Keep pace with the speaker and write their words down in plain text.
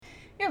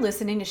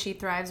listening to She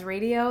Thrives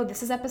Radio.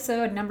 This is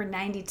episode number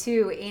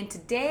 92, and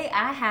today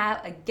I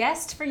have a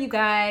guest for you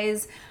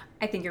guys.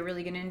 I think you're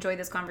really going to enjoy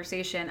this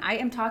conversation. I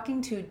am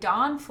talking to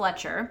Dawn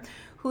Fletcher,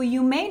 who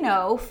you may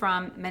know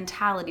from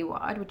Mentality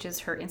WOD, which is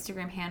her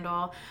Instagram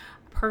handle.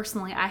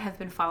 Personally, I have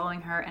been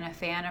following her and a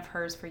fan of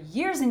hers for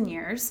years and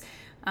years,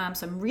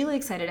 so I'm really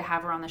excited to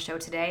have her on the show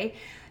today.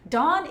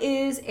 Dawn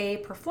is a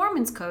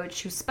performance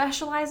coach who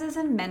specializes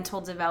in mental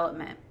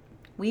development.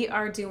 We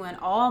are doing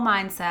all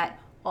mindset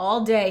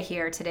all day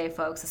here today,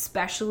 folks,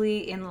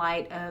 especially in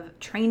light of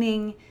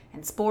training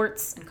and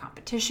sports and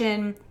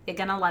competition. You're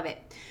gonna love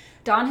it.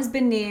 Dawn has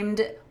been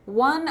named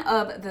one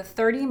of the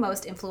 30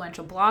 most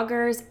influential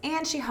bloggers,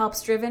 and she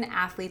helps driven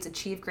athletes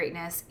achieve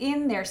greatness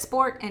in their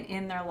sport and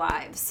in their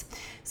lives.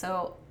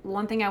 So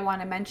one thing I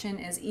want to mention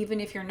is even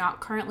if you're not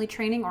currently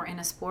training or in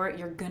a sport,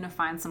 you're gonna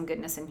find some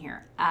goodness in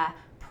here. I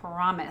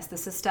promise.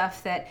 This is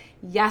stuff that,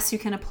 yes, you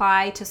can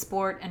apply to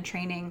sport and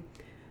training,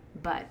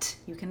 but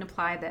you can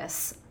apply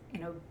this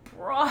in a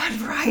broad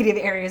variety of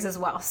areas as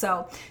well.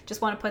 So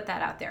just want to put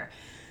that out there.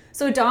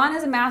 So Dawn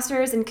has a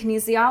master's in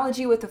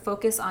kinesiology with a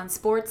focus on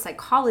sports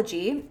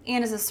psychology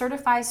and is a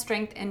certified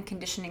strength and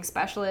conditioning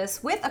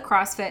specialist with a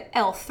CrossFit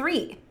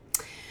L3.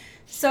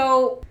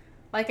 So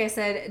like I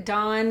said,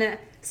 Dawn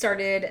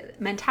started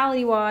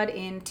Mentality WOD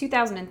in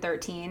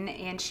 2013,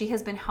 and she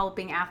has been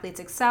helping athletes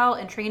excel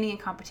in training and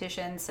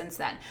competition since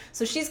then.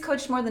 So she's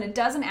coached more than a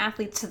dozen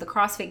athletes to the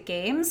CrossFit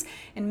Games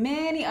and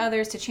many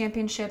others to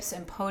championships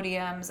and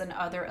podiums and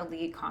other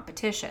elite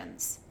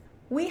competitions.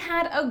 We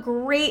had a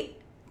great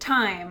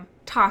time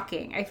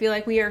talking. I feel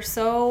like we are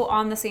so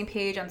on the same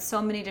page on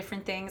so many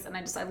different things, and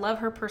I love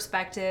her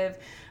perspective.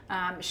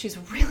 She's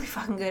really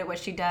fucking good at what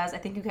she does. I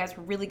think you guys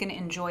are really going to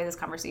enjoy this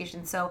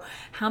conversation. So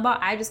how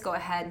about I just go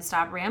ahead and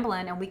stop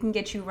rambling and we can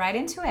get you right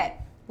into it.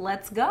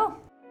 Let's go.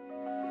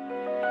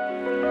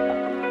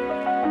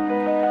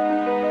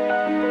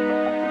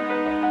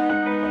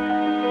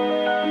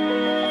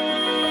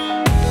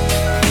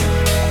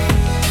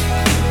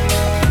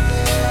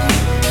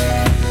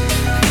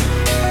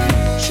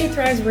 She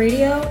Thrives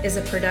Radio is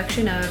a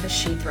production of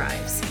She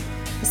Thrives,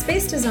 a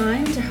space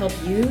designed to help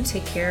you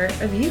take care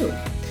of you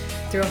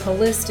through a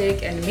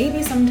holistic and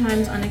maybe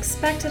sometimes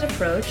unexpected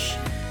approach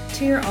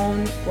to your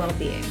own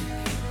well-being.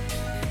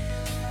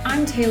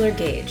 I'm Taylor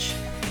Gage,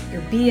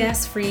 your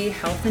BS-free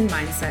health and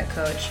mindset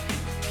coach,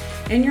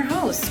 and your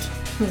host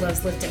who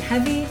loves lifting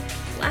heavy,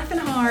 laughing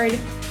hard,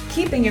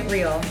 keeping it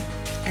real,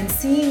 and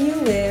seeing you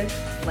live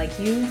like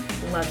you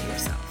love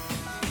yourself.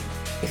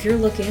 If you're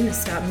looking to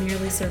stop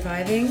merely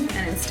surviving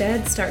and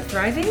instead start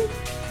thriving,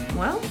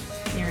 well,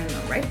 you're in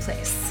the right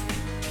place.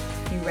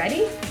 You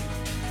ready?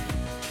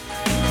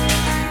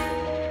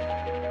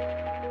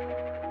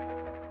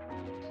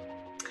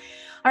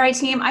 All right,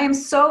 team, I am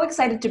so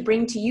excited to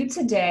bring to you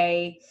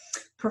today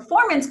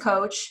performance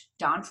coach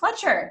Dawn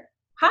Fletcher.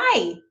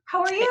 Hi,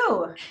 how are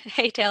you?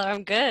 Hey, Taylor,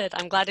 I'm good.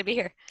 I'm glad to be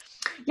here.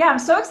 Yeah, I'm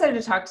so excited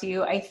to talk to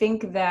you. I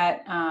think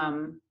that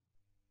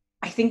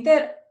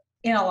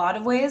in a lot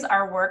of ways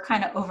our work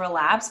kind of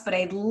overlaps, but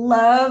I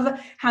love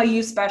how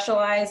you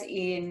specialize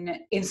in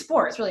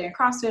sports, really in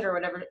CrossFit or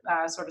whatever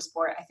sort of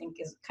sport I think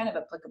is kind of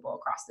applicable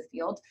across the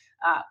field.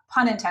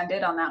 Pun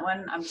intended on that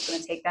one. I'm just going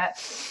to take that.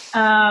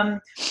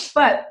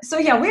 But so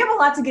yeah, we have a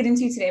lot to get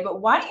into today, but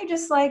why don't you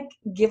just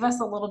give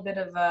us a little bit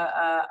of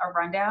a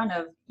rundown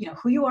of,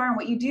 who you are and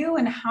what you do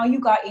and how you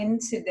got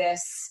into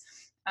this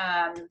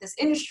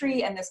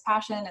industry and this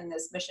passion and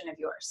this mission of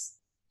yours.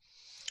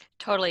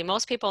 Totally.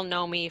 Most people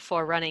know me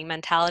for running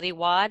Mentality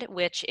WOD,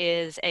 which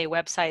is a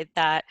website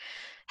that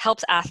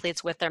helps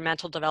athletes with their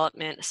mental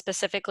development.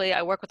 Specifically,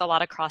 I work with a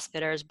lot of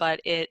CrossFitters,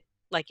 but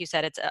like you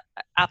said, it's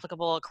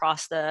applicable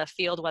across the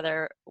field,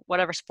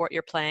 whatever sport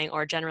you're playing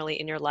or generally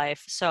in your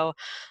life. So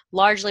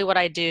largely what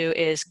I do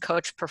is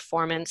coach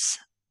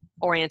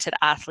performance-oriented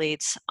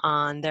athletes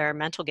on their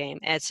mental game.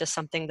 It's just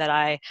something that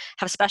I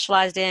have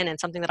specialized in and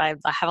something that I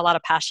have a lot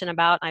of passion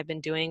about. I've been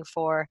doing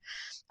for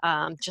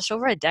just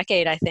over a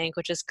decade, I think,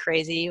 which is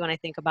crazy when I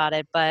think about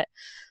it. But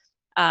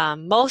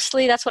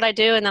mostly that's what I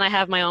do. And then I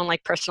have my own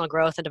personal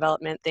growth and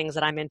development things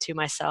that I'm into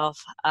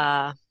myself.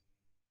 But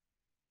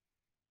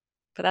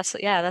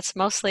that's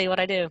mostly what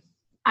I do.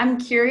 I'm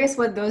curious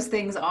what those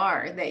things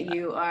are that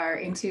you are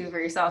into for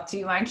yourself. Do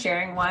you mind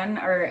sharing one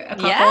or a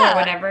couple or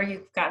whatever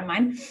you've got in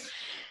mind?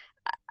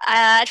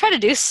 I try to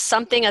do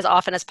something as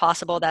often as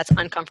possible that's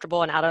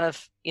uncomfortable and out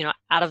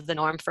of the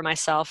norm for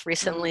myself.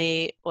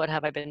 Recently, What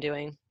have I been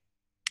doing?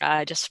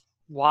 I just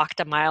walked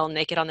a mile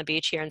naked on the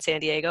beach here in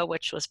San Diego,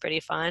 which was pretty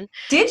fun.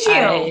 Did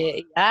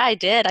you? I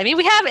did. I mean,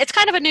 it's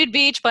kind of a nude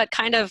beach, but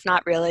kind of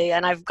not really.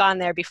 And I've gone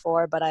there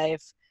before, but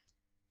I've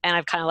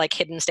kind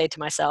of stayed to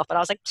myself. But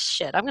I was like,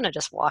 shit, I'm going to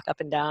just walk up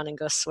and down and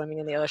go swimming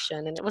in the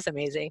ocean. And it was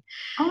amazing.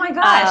 Oh my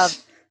gosh.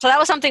 So that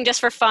was something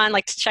just for fun,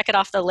 to check it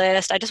off the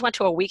list. I just went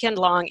to a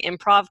weekend-long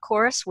improv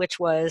course, which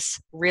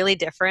was really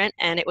different.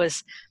 And it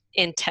was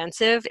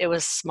intensive. It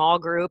was small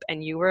group.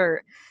 And you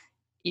were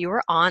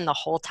on the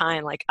whole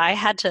time. I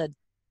had to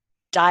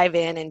dive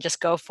in and just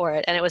go for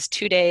it. And it was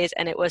 2 days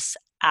and it was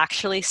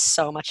actually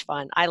so much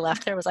fun. I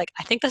left there, was like,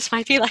 I think this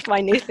might be like my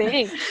new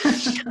thing.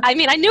 I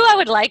mean, I knew I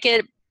would like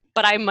it,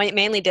 but I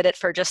mainly did it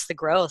for just the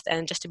growth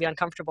and just to be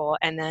uncomfortable.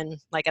 And then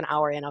like an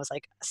hour in, I was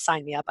like,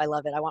 sign me up. I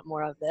love it. I want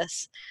more of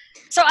this.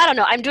 So I don't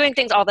know. I'm doing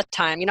things all the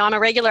time. You know, I'm a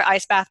regular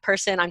ice bath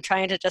person. I'm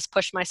trying to just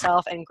push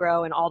myself and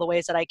grow in all the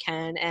ways that I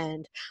can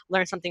and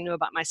learn something new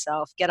about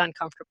myself, get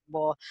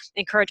uncomfortable,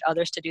 encourage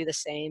others to do the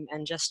same,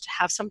 and just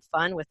have some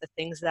fun with the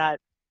things that,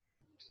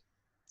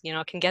 you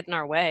know, can get in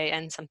our way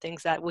and some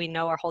things that we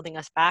know are holding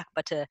us back,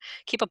 but to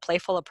keep a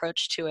playful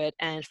approach to it.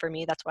 And for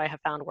me, that's what I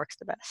have found works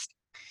the best.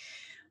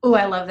 Oh,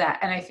 I love that.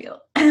 And I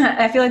feel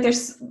like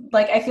there's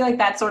like, I feel like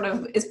that sort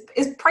of is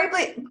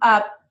probably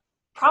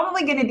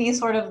going to be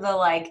sort of the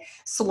like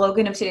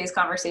slogan of today's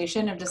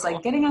conversation of just Cool.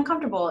 like getting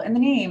uncomfortable in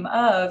the name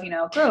of,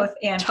 growth.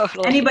 And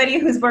Totally. anybody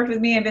who's worked with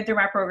me and been through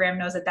my program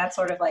knows that that's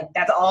sort of like,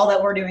 that's all that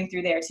we're doing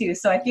through there too.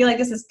 So I feel like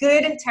this is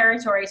good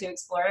territory to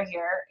explore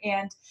here.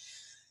 And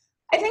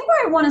I think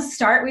where I want to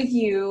start with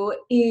you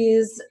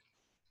is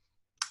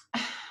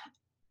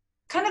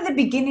kind of the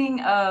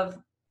beginning of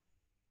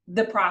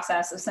the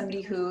process of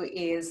somebody who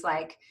is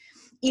like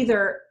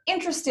either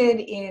interested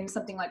in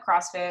something like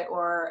CrossFit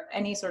or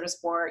any sort of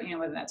sport,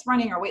 whether that's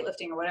running or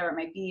weightlifting or whatever it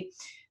might be,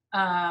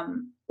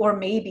 or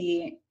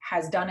maybe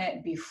has done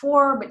it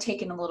before but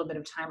taken a little bit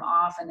of time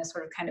off and is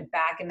sort of kind of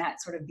back in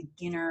that sort of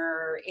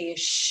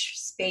beginner-ish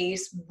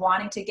space,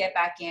 wanting to get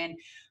back in,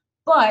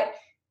 but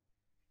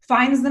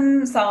finds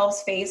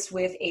themselves faced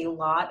with a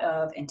lot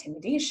of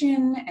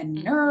intimidation and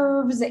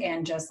nerves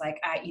and just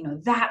like,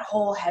 that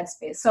whole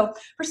headspace. So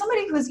for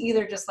somebody who's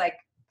either just like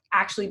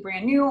actually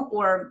brand new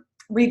or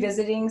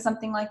revisiting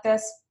something like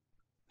this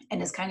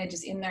and is kind of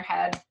just in their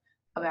head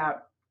about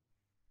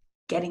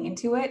getting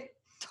into it.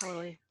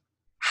 Totally.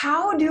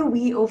 How do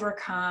we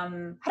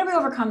overcome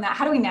that?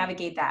 How do we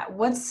navigate that?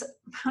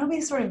 How do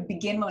we sort of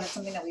begin when it's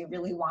something that we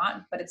really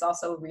want, but it's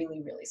also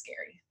really, really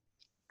scary?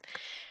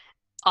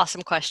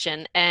 Awesome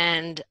question.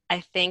 And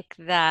I think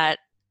that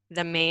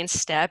the main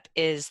step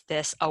is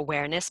this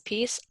awareness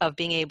piece of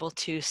being able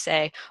to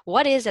say,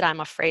 what is it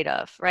I'm afraid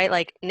of, right?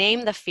 Like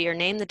name the fear,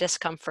 name the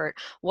discomfort.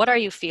 What are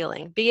you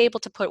feeling? Be able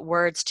to put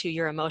words to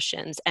your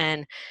emotions.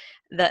 And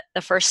the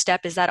first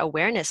step is that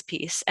awareness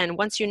piece. And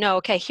once you know,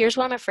 okay, here's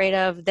what I'm afraid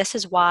of. This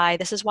is why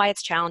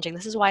it's challenging.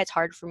 This is why it's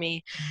hard for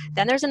me.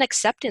 Then there's an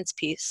acceptance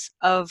piece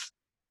of,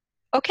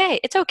 okay,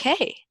 it's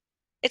okay.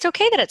 It's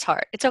okay that it's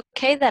hard. It's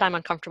okay that I'm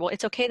uncomfortable.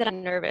 It's okay that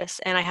I'm nervous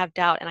and I have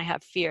doubt and I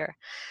have fear.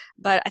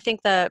 But I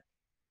think the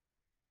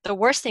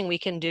worst thing we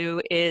can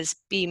do is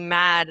be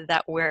mad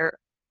that we're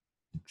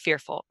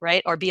fearful,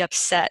 right? Or be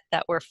upset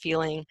that we're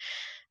feeling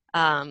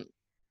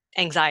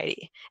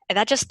anxiety. And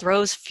that just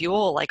throws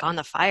fuel like on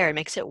the fire and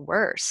makes it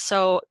worse.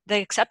 So the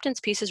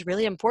acceptance piece is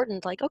really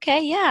important. Like, okay,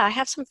 yeah, I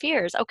have some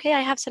fears. Okay, I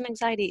have some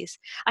anxieties.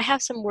 I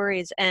have some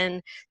worries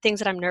and things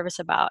that I'm nervous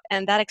about.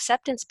 And that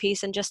acceptance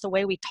piece and just the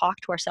way we talk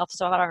to ourselves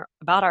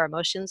about our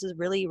emotions is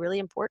really, really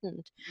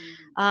important.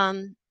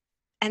 And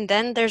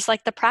then there's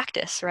like the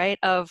practice, right?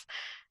 Of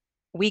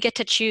we get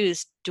to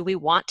choose, do we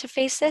want to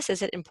face this?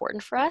 Is it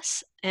important for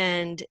us?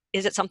 And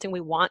is it something we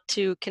want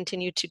to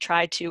continue to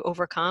try to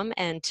overcome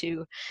and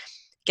to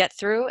get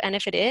through? And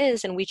if it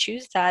is, and we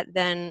choose that,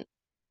 then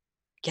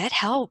get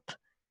help.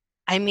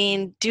 I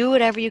mean, do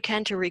whatever you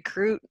can to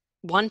recruit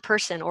one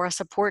person or a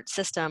support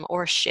system,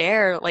 or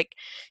share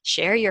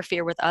your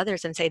fear with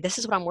others and say, this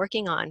is what I'm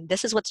working on.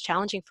 This is what's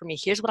challenging for me.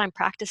 Here's what I'm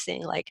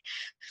practicing. Like,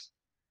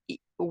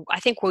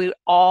 I think we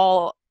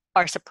all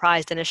are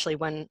surprised initially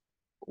when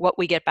what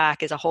we get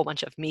back is a whole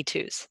bunch of me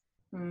toos,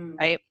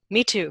 right?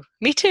 Me too,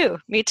 me too,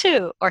 me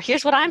too. Or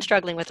here's what I'm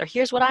struggling with, or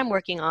here's what I'm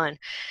working on.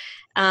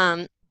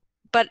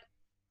 But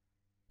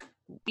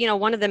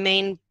one of the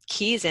main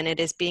keys in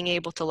it is being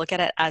able to look at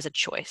it as a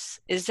choice.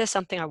 Is this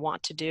something I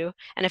want to do?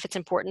 And if it's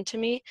important to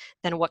me,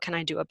 then what can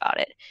I do about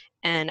it?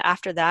 And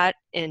after that,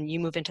 and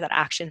you move into that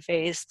action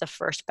phase, the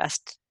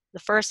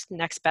first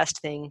next best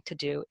thing to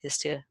do is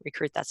to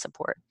recruit that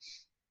support.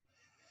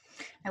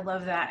 I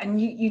love that. And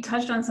you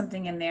touched on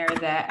something in there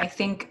that I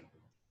think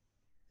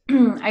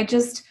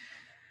this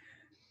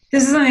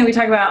is something we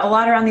talk about a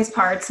lot around these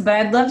parts, but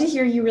I'd love to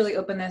hear you really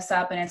open this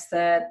up. And it's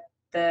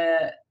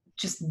the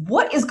just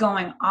what is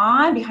going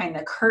on behind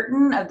the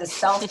curtain of the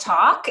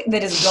self-talk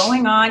that is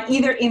going on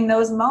either in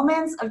those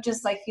moments of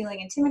just like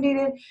feeling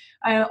intimidated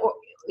or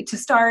to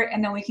start,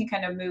 and then we can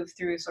kind of move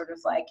through sort of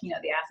like, the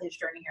athlete's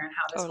journey here and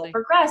how this will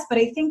progress. But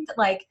I think that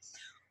like,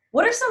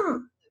 what are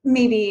some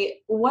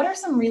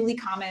really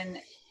common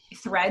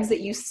threads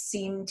that you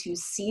seem to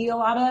see a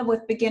lot of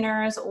with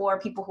beginners or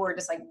people who are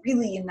just like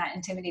really in that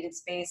intimidated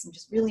space and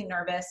just really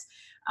nervous?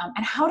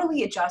 And how do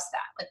we adjust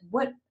that?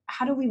 Like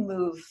how do we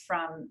move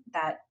from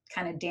that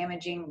kind of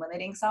damaging,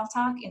 limiting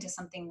self-talk into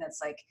something that's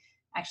like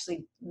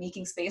actually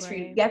making space for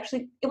you to be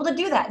actually able to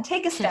do that and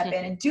take a step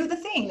in and do the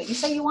thing that you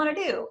say you want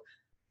to do?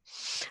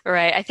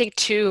 Right. I think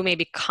two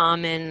maybe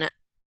common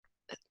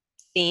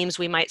themes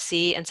we might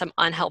see in some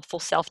unhelpful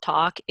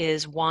self-talk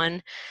is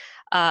one,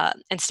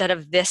 instead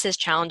of this is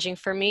challenging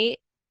for me,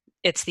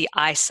 it's the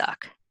I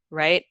suck.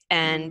 right?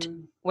 And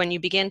Mm, when you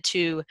begin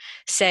to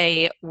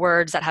say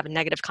words that have a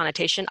negative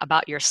connotation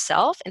about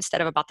yourself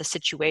instead of about the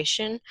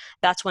situation,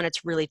 that's when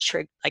it's really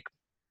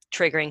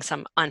triggering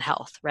some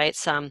unhealth, right?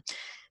 Some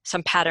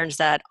patterns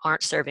that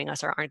aren't serving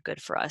us or aren't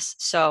good for us.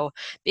 So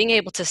being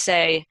able to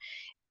say,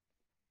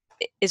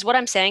 is what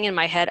I'm saying in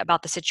my head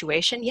about the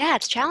situation, yeah,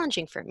 it's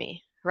challenging for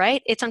me,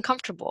 right? It's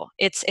uncomfortable.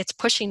 It's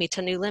pushing me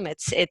to new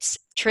limits. It's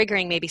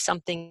triggering maybe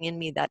something in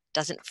me that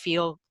doesn't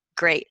feel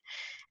great.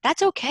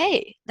 That's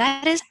okay.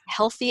 That is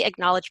healthy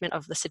acknowledgement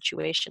of the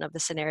situation, of the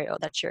scenario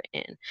that you're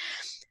in.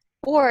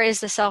 Or is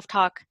the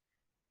self-talk,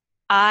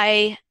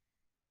 I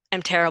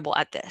am terrible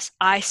at this.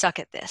 I suck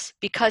at this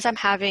because I'm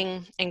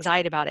having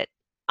anxiety about it.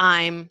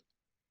 I'm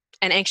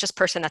an anxious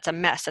person that's a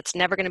mess, that's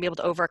never going to be able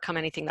to overcome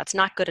anything, that's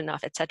not good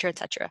enough, et cetera, et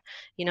cetera.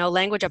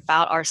 Language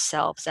about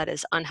ourselves that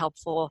is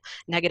unhelpful,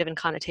 negative in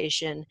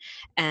connotation,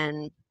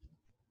 and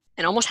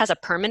almost has a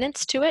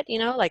permanence to it,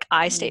 like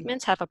I mm,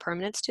 statements have a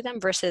permanence to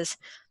them versus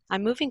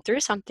I'm moving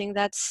through something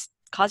that's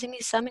causing me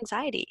some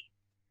anxiety.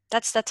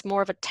 That's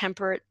more of a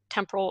temporal,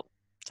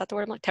 is that the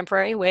word I'm like,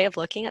 temporary way of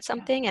looking at yeah.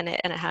 something, and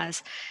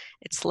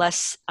it's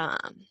less,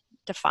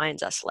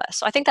 defines us less.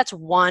 So I think that's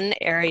one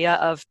area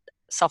of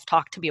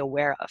self-talk to be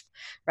aware of,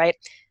 right?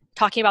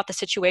 Talking about the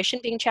situation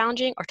being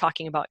challenging or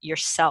talking about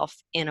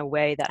yourself in a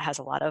way that has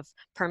a lot of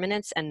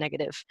permanence and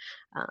negative,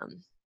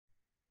 um,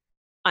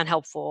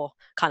 unhelpful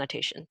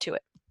connotation to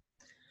it.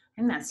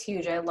 And that's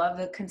huge. I love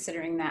the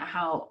considering that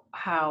how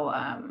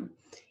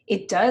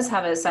it does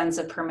have a sense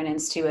of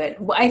permanence to it.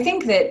 I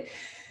think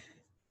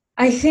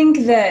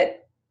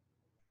that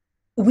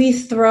we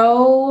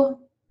throw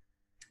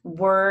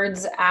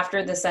words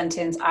after the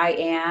sentence I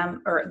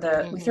am, or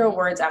we throw Mm-hmm.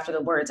 words after the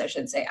words, I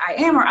should say, I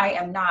am or I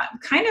am not,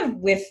 kind of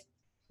with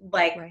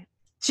like Right.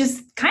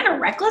 just kind of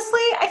recklessly.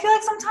 I feel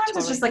like sometimes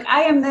it's just Totally. like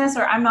I am this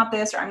or I'm not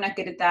this or I'm not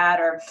good at that,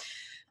 or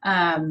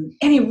and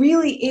it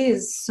really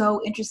is so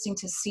interesting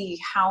to see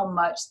how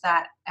much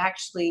that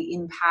actually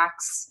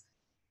impacts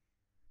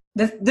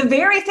the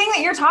very thing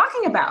that you're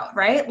talking about,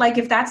 right? Like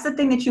if that's the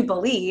thing that you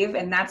believe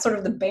and that's sort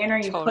of the banner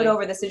you put Totally.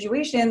 over the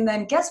situation,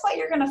 then guess what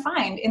you're going to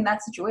find in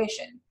that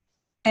situation?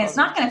 And it's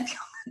not Totally. going to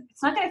feel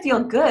it's not going to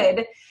feel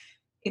good.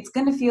 It's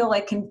going to feel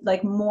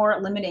like more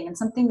limiting, and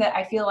something that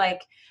I feel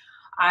like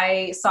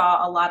I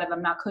saw a lot of.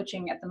 I'm not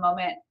coaching at the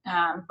moment,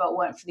 but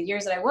what for the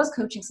years that I was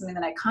coaching, something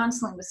that I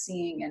constantly was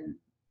seeing and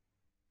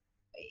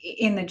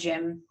in the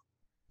gym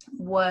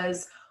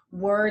was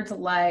words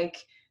like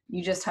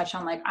you just touched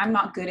on, like I'm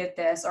not good at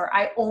this, or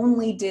I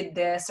only did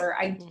this, or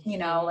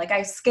Mm-hmm. like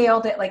I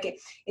scaled it, like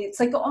it's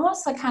like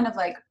almost like kind of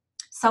like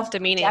self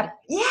Demeaning. Right.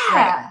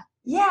 yeah,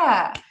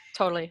 yeah.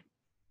 Totally.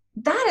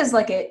 That is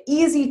like an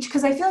easy,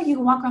 because I feel like you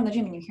can walk around the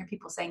gym and you hear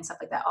people saying stuff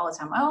like that all the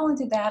time. I only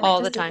did that and I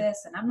All the just did time.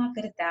 this and I'm not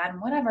good at that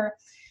and whatever.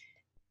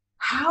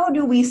 How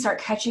do we start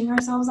catching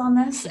ourselves on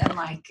this and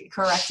like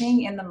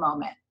correcting in the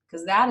moment?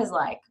 Because that is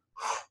like,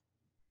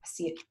 I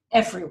see it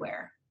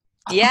everywhere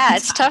all Yeah, the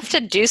it's tough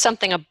time. to do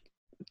something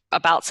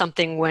about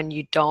something when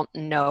you don't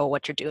know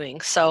what you're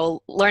doing.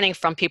 So learning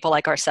from people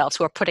like ourselves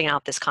who are putting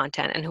out this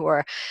content and who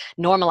are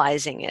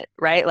normalizing it,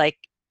 right? Like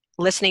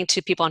listening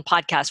to people on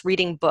podcasts,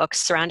 reading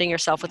books, surrounding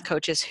yourself with Yeah.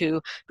 coaches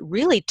who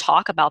really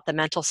talk about the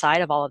mental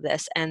side of all of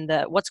this and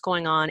what's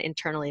going on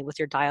internally with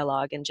your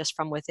dialogue and just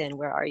from within,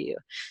 where are you?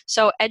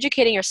 So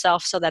educating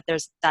yourself so that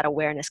there's that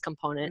awareness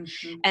component,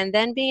 Mm-hmm. and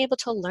then being able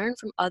to learn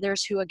from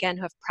others who, again,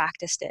 who have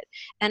practiced it.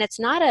 And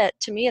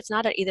to me, it's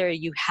not either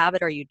you have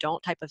it or you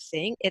don't type of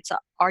thing. It's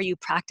are you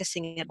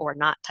practicing it or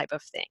not type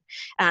of thing.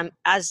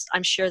 As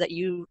I'm sure that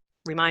you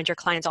remind your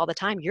clients all the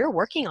time, you're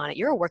working on it.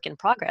 You're a work in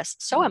progress.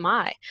 So am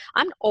I.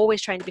 I'm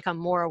always trying to become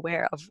more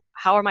aware of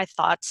how are my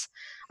thoughts?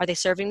 Are they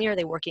serving me? Or are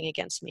they working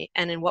against me?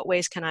 And in what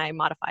ways can I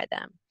modify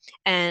them?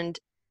 And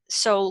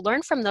so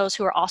learn from those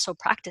who are also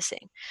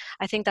practicing.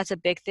 I think that's a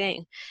big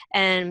thing.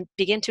 And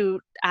begin to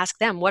ask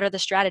them, what are the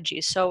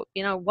strategies? So,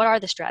 what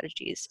are the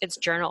strategies? It's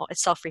journal,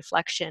 it's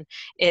self-reflection,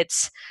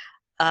 it's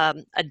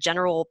a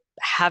general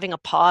having a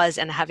pause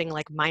and having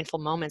like mindful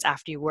moments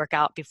after you work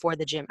out, before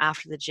the gym,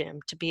 after the gym,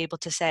 to be able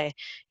to say,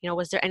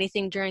 was there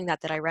anything during that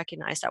I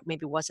recognized that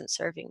maybe wasn't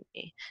serving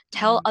me?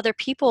 Tell Mm-hmm. other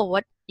people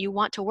what you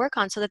want to work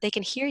on so that they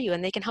can hear you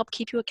and they can help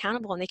keep you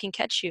accountable and they can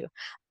catch you.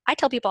 I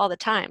tell people all the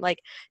time, like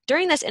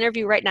during this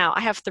interview right now, I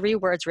have 3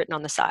 words written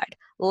on the side: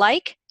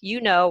 like,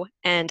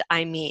 and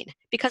I mean,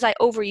 because I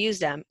overuse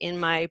them in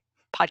my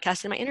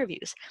podcast and my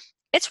interviews.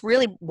 It's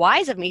really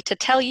wise of me to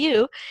tell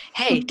you,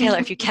 hey, Taylor,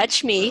 if you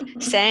catch me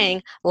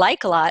saying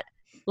like a lot,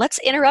 let's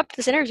interrupt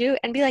this interview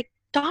and be like,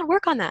 don't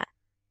work on that.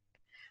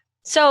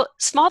 So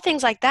small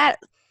things like that,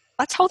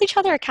 let's hold each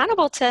other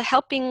accountable to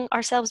helping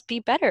ourselves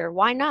be better.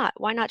 Why not?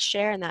 Why not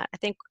share in that? I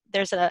think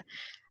there's a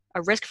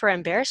risk for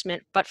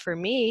embarrassment, but for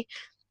me,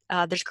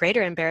 there's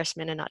greater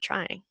embarrassment in not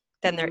trying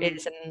than there Mm,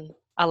 is in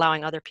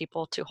allowing other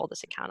people to hold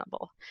us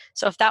accountable.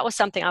 So if that was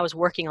something I was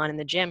working on in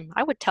the gym,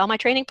 I would tell my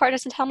training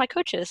partners and tell my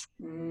coaches.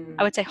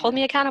 I would say, hold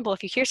yeah. me accountable.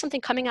 If you hear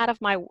something coming out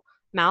of my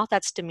mouth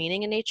that's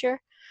demeaning in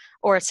nature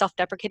or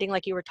self-deprecating,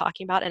 like you were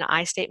talking about, an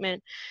I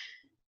statement,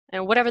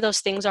 And whatever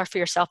those things are for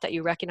yourself that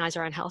you recognize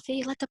are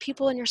unhealthy, let the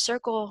people in your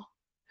circle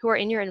who are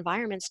in your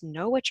environments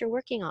know what you're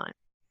working on.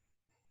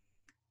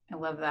 I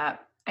love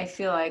that. I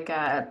feel like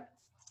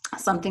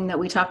something that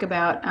we talk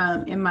about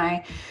in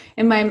my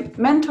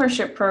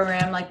mentorship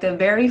program, like the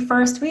very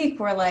first week,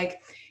 we're like,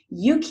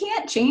 you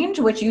can't change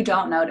what you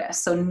don't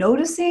notice. So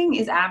noticing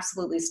is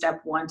absolutely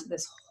step one to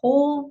this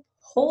whole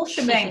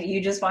shebang that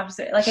you just watched.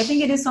 Like, I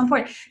think it is so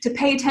important to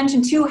pay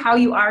attention to how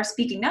you are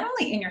speaking, not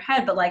only in your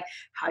head, but like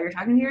how you're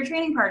talking to your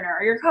training partner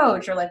or your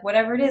coach, or like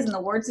whatever it is, and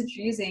the words that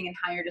you're using and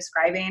how you're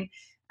describing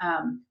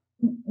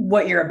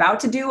what you're about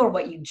to do or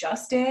what you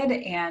just did.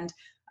 And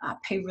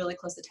pay really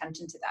close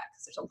attention to that,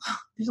 because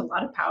there's a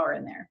lot of power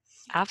in there.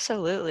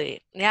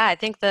 Absolutely. Yeah, I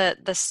think the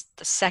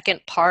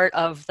second part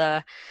of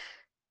the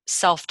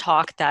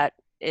self-talk that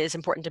is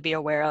important to be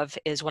aware of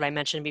is what I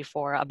mentioned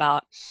before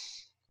about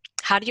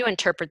how do you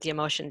interpret the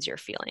emotions you're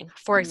feeling.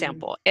 For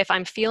example, if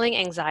I'm feeling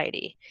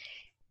anxiety,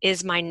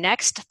 is my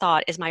next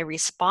thought, is my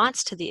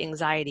response to the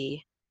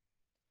anxiety,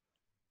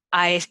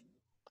 I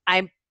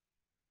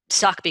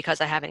suck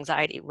because I have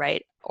anxiety,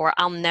 right? Or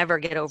I'll never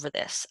get over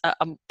this,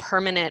 a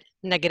permanent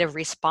negative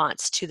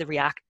response to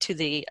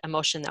the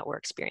emotion that we're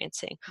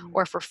experiencing.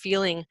 Or if we're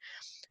feeling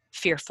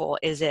fearful,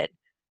 is it,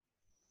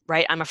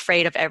 right, I'm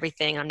afraid of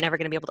everything, I'm never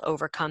going to be able to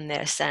overcome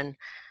this, and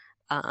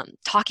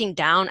talking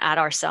down at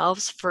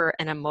ourselves for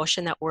an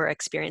emotion that we're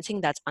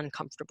experiencing that's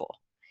uncomfortable.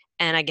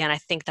 And again, I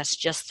think that's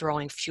just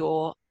throwing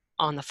fuel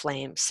on the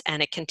flames,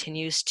 and it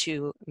continues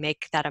to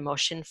make that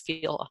emotion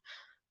feel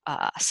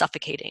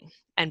suffocating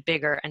and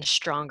bigger and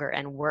stronger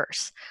and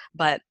worse.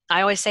 But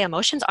I always say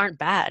emotions aren't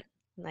bad.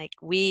 Like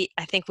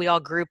I think we all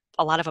group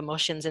a lot of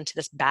emotions into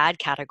this bad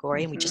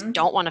category, and we just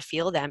don't want to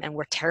feel them, and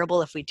we're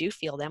terrible if we do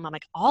feel them. I'm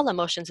like, all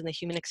emotions in the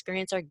human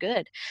experience are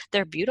good.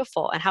 They're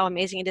beautiful, and how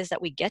amazing it is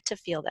that we get to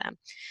feel them.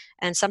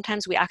 And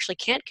sometimes we actually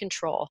can't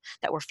control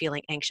that we're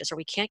feeling anxious, or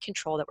we can't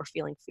control that we're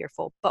feeling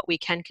fearful, but we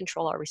can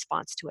control our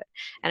response to it.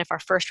 And if our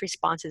first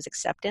response is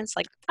acceptance,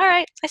 like, all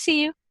right, I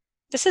see you.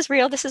 This is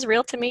real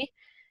to me.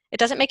 It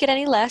doesn't make it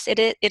any less. It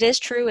is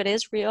true. It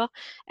is real.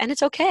 And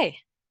it's okay.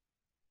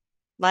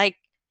 Like,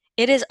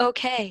 it is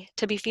okay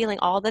to be feeling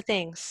all the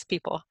things,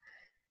 people.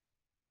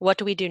 What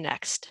do we do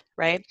next,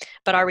 right?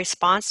 But our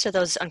response to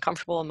those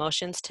uncomfortable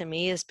emotions, to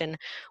me, has been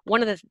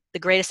one of the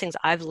greatest things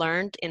I've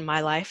learned in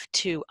my life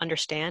to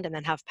understand and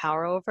then have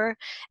power over,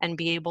 and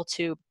be able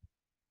to,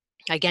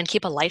 again,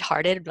 keep a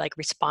lighthearted like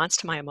response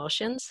to my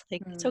emotions.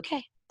 Like, it's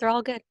okay. They're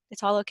all good.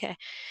 It's all okay.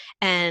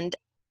 And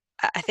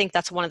I think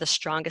that's one of the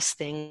strongest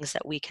things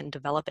that we can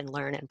develop and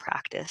learn and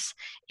practice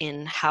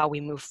in how we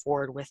move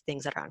forward with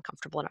things that are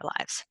uncomfortable in our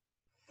lives.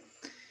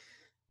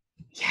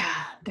 Yeah,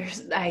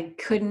 I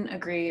couldn't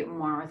agree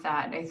more with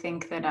that. I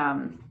think that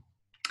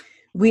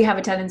we have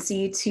a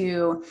tendency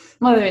to,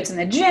 whether it's in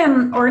the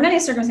gym or in any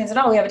circumstance at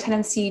all, we have a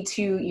tendency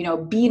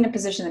to, be in a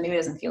position that maybe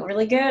doesn't feel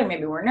really good, or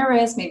maybe we're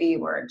nervous, maybe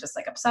we're just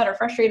like upset or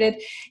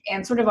frustrated.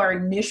 And sort of our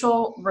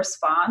initial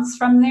response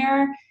from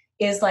there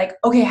is like,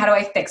 okay, how do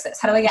I fix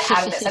this? How do I get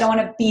out of this? I don't want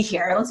to be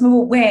here. Let's move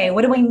away.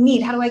 What do I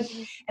need? How do I,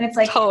 and it's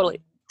like,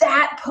 totally.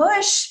 That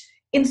push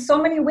in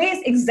so many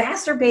ways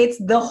exacerbates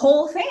the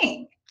whole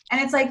thing. And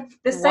it's like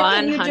the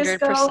second 100%. You just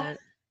go,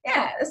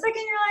 the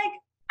second you're like,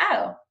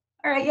 oh,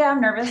 all right, yeah,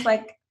 I'm nervous.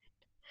 Like,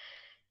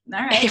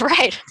 all right,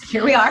 right.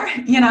 Here we are,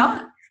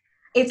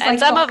 It's and like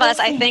some of us,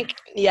 I think,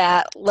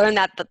 learn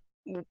that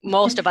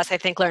most of us, I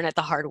think, learn it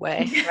the hard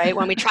way, right?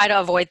 When we try to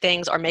avoid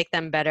things or make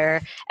them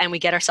better, and we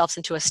get ourselves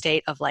into a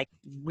state of like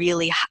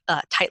really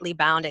tightly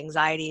bound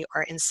anxiety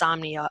or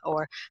insomnia,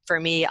 or for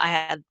me, I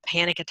had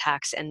panic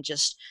attacks and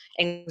just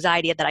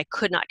anxiety that I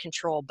could not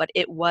control, but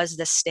it was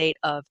this state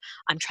of,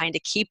 I'm trying to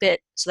keep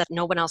it so that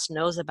no one else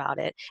knows about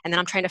it, and then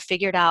I'm trying to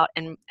figure it out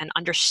and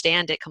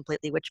understand it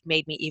completely, which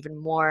made me even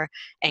more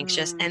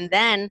anxious. And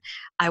then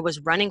I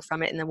was running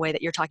from it in the way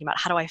that you're talking about.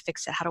 How do I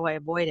fix it? How do I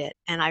avoid it?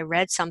 And I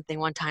read something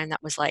one time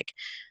that was like,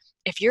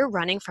 if you're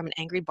running from an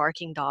angry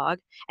barking dog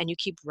and you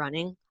keep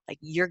running, like,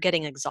 you're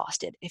getting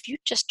exhausted. If you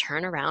just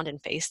turn around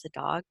and face the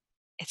dog,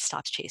 it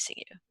stops chasing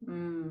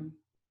you.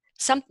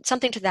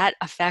 Something to that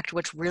effect,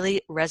 which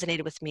really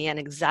resonated with me and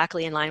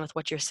exactly in line with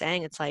what you're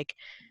saying. It's like,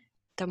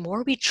 the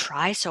more we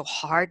try so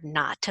hard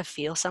not to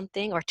feel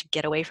something, or to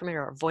get away from it,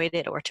 or avoid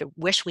it, or to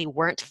wish we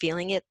weren't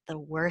feeling it, the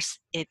worse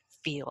it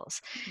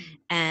feels.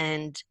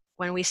 And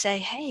when we say,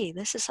 hey,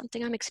 this is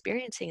something I'm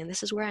experiencing and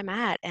this is where I'm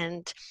at,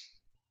 and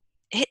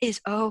it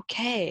is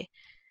okay.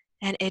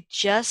 And it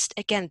just,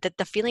 again,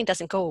 the feeling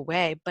doesn't go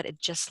away, but it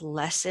just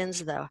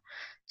lessens the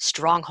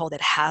stronghold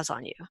it has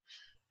on you.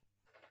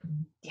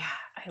 Yeah,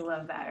 I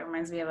love that. It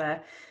reminds me of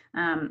an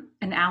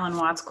Alan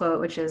Watts quote,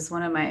 which is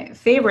one of my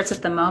favorites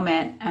at the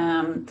moment.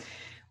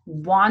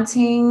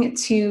 Wanting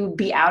to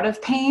be out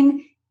of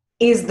pain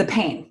is the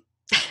pain.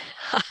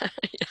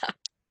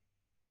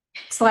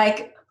 It's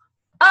like,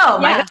 oh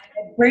my God,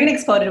 my brain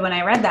exploded when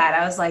I read that.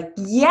 I was like,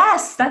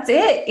 yes, that's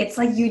it. It's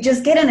like you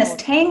just get in this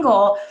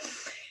tangle,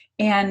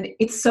 and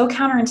it's so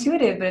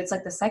counterintuitive, but it's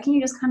like the second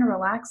you just kind of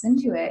relax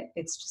into it,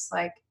 it's just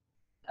like,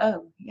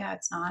 oh yeah,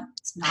 it's not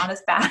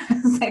as bad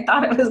as I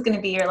thought it was going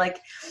to be. Or like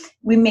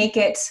we make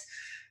it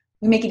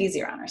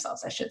easier on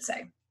ourselves, I should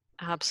say.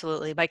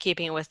 Absolutely. By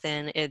keeping it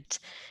within, it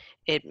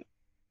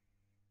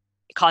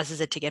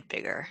causes it to get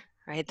bigger,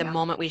 right? The Yeah.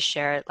 moment we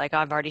share it, like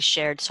I've already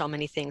shared so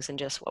many things in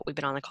just what we've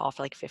been on the call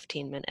for like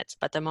 15 minutes,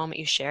 but the moment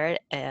you share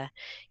it,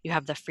 you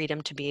have the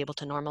freedom to be able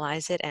to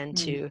normalize it and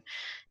to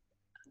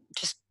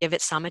just give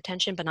it some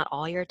attention, but not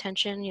all your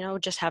attention,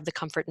 just have the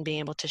comfort in being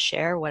able to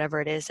share whatever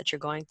it is that you're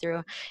going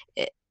through.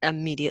 It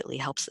immediately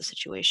helps the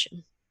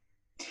situation.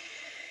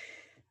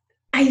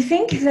 I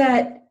think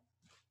that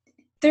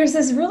there's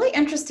this really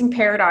interesting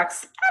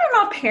paradox. I don't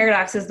know if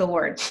paradox is the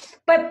word,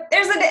 but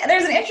there's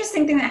an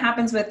interesting thing that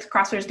happens with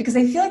CrossFitters, because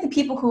I feel like the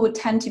people who would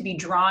tend to be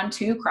drawn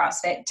to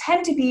CrossFit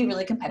tend to be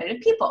really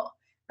competitive people,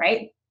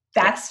 right? Yes.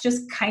 That's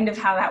just kind of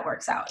how that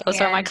works out.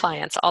 Those are my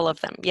clients, all of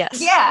them. Yes.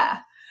 Yeah.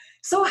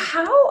 So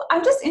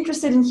I'm just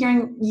interested in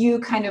hearing you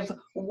kind of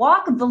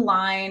walk the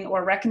line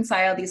or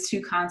reconcile these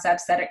two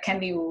concepts that it can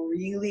be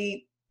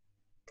really,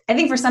 I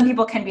think for some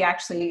people can be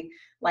actually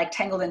like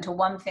tangled into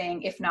one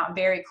thing, if not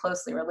very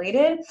closely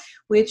related,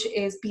 which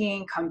is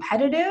being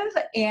competitive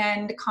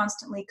and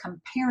constantly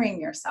comparing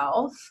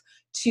yourself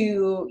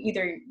to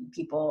either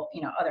people,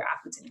 other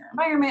athletes in your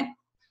environment,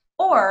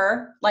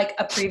 or like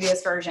a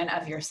previous version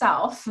of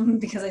yourself,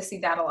 because I see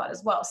that a lot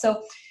as well.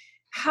 So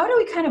how do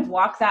we kind of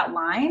walk that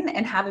line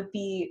and have it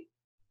be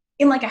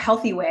in like a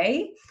healthy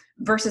way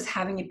versus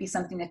having it be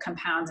something that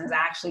compounds and is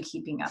actually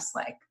keeping us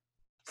like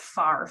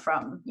far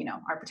from,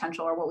 our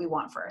potential or what we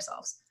want for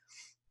ourselves?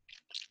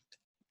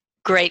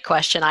 Great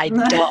question. I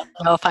don't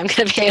know if I'm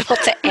going to be able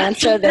to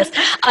answer this,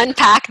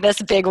 unpack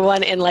this big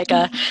one in like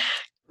a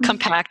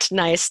compact,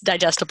 nice,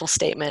 digestible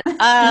statement.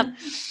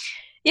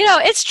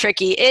 It's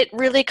tricky. It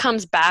really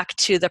comes back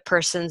to the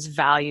person's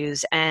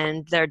values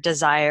and their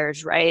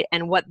desires, right?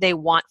 And what they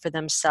want for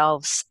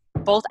themselves,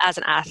 both as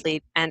an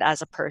athlete and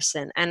as a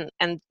person.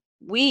 And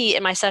we,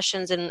 in my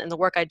sessions and the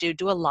work I do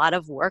a lot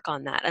of work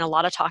on that and a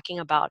lot of talking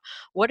about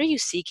what are you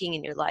seeking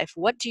in your life?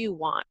 What do you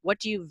want? What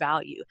do you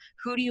value?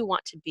 Who do you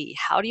want to be?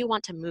 How do you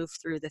want to move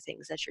through the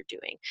things that you're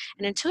doing?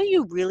 And until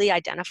you really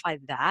identify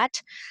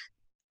that,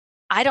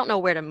 I don't know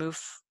where to move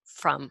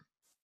from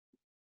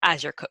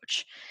as your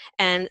coach.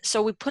 And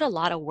so we put a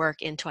lot of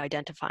work into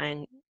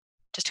identifying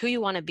just who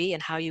you want to be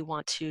and how you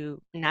want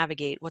to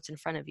navigate what's in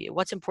front of you,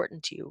 what's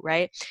important to you,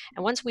 right?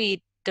 And once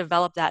we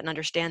develop that and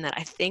understand that,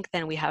 I think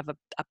then we have a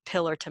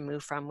pillar to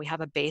move from, we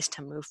have a base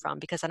to move from,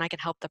 because then I can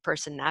help the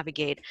person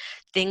navigate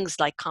things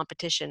like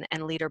competition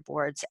and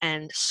leaderboards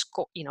and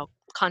score,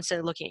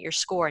 constantly looking at your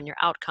score and your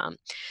outcome,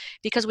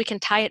 because we can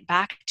tie it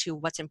back to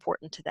what's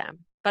important to them.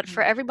 But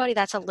for everybody,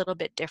 that's a little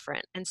bit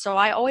different. And so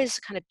I always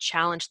kind of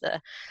challenge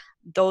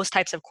those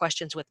types of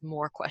questions with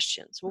more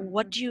questions. Well,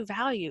 what do you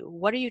value?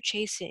 What are you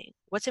chasing?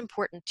 What's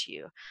important to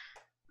you?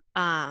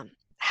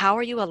 How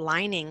are you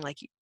aligning like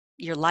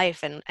your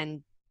life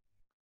and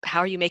how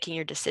are you making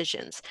your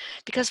decisions?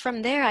 Because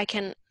from there, I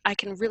can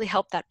really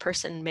help that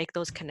person make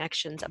those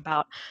connections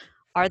about,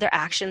 are their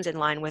actions in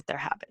line with their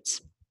habits?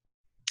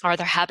 Are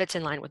their habits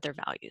in line with their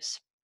values?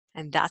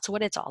 And that's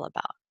what it's all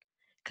about.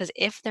 Because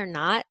if they're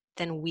not,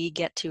 then we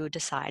get to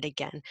decide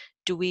again,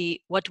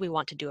 what do we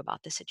want to do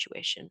about the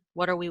situation?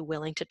 What are we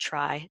willing to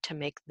try to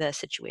make the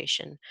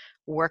situation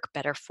work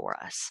better for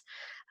us?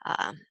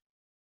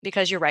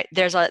 Because you're right,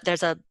 there's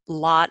a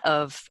lot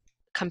of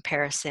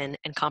comparison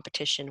and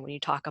competition when you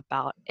talk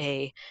about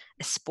a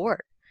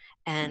sport.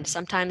 And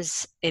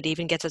sometimes it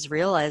even gets as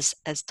real as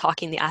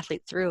talking the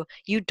athlete through,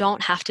 you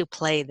don't have to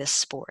play this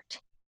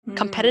sport.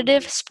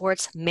 Competitive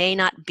sports may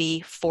not be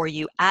for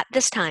you at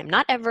this time,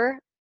 not ever,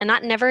 and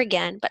not never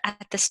again, but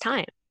at this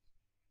time.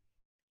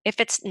 If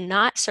it's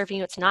not serving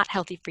you, it's not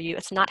healthy for you,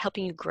 it's not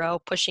helping you grow,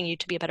 pushing you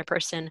to be a better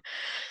person,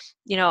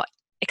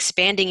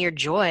 expanding your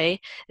joy,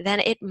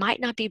 then it might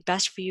not be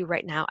best for you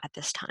right now at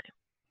this time.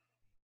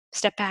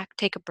 Step back,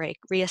 take a break,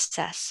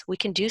 reassess. We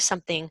can do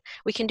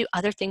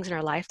other things in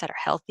our life that are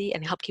healthy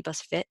and help keep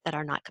us fit that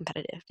are not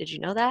competitive. Did you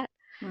know that?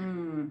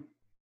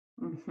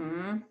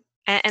 Mm-hmm.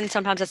 And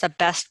sometimes that's the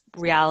best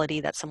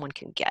reality that someone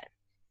can get.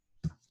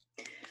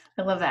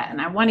 I love that. And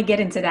I want to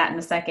get into that in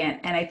a second.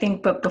 And I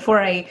think, but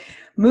before I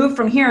move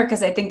from here,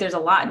 because I think there's a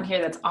lot in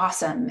here that's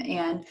awesome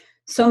and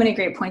so many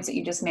great points that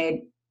you just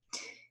made.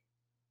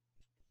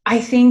 I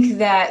think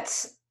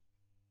that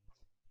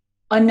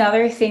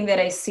another thing that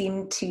I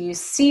seem to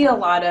see a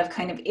lot of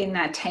kind of in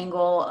that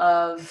tangle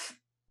of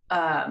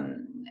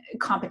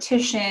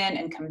competition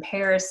and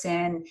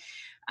comparison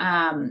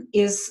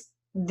is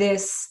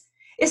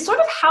sort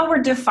of how we're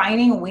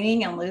defining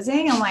winning and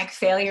losing and like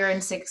failure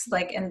and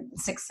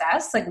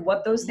success, like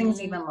what those things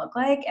even look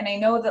like. And I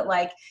know that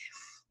like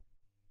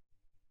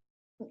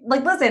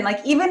listen,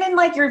 like even in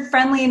like your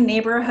friendly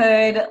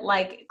neighborhood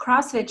like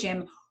CrossFit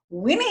gym,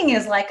 winning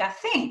is like a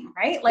thing,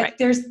 right? Like right.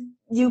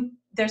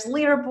 There's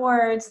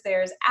leaderboards,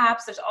 there's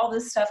apps, there's all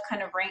this stuff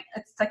kind of ranked.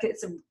 It's like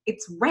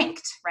it's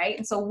ranked, right?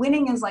 And so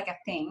winning is like a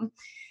thing.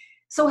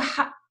 So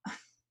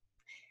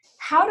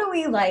how do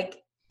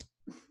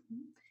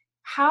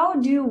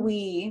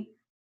we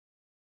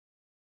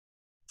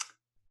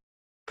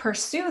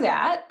pursue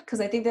that,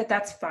 because I think that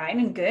that's fine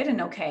and good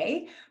and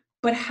okay,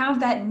 but have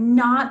that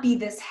not be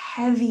this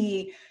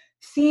heavy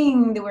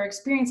thing that we're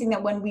experiencing,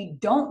 that when we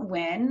don't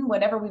win,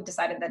 whatever we've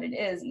decided that it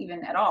is,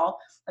 even at all,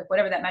 like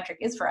whatever that metric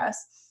is for us,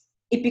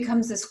 it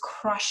becomes this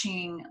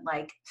crushing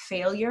like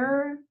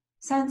failure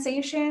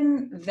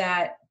sensation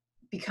that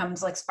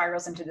becomes like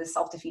spirals into this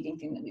self-defeating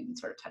thing that we've been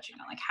sort of touching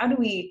on. Like how do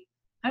we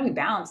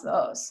balance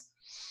those?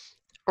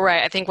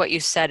 Right. I think what you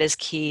said is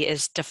key,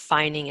 is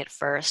defining it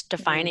first, Mm.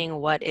 defining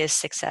what is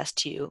success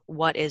to you,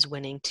 what is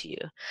winning to you.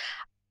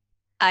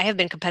 I have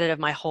been competitive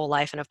my whole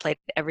life and have played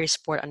every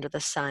sport under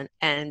the sun.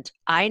 And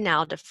I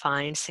now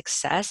define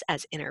success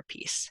as inner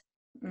peace.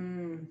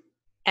 Mm.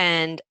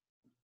 And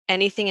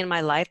anything in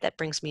my life that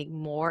brings me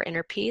more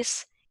inner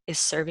peace is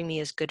serving me,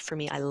 is good for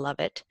me. I love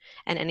it.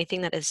 And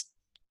anything that is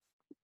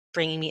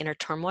bringing me inner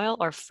turmoil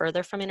or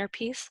further from inner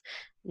peace,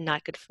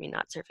 not good for me,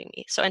 not serving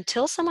me. So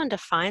until someone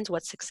defines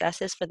what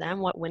success is for them,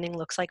 what winning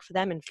looks like for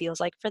them and feels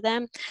like for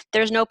them,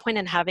 there's no point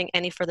in having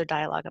any further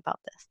dialogue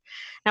about this.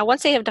 Now,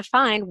 once they have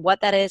defined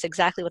what that is,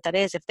 exactly what that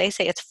is, if they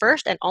say it's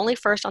first and only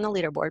first on the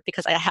leaderboard,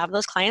 because I have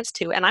those clients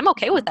too, and I'm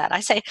okay with that.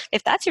 I say,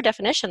 if that's your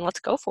definition, let's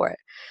go for it,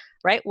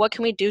 right? What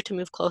can we do to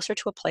move closer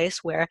to a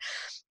place where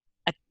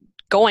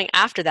going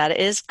after that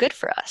is good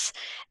for us?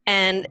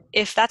 And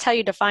if that's how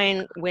you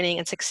define winning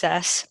and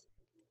success,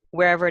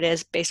 wherever it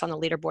is, based on the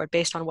leaderboard,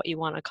 based on what you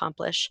want to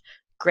accomplish,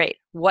 great.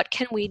 What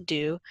can we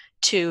do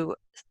to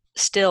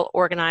still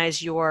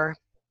organize your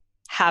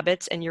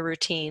habits and your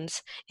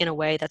routines in a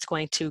way that's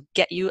going to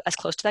get you as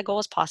close to that goal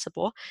as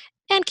possible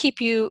and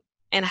keep you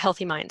in a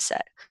healthy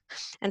mindset?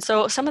 And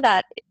so some of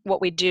that,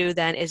 what we do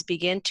then is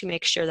begin to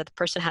make sure that the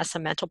person has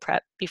some mental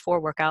prep before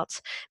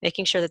workouts,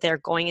 making sure that they're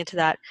going into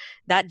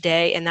that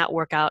day and that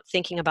workout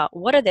thinking about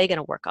what are they going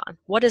to work on?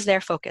 What is their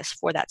focus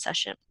for that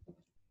session?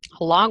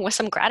 Along with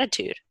some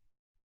gratitude,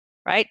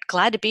 right?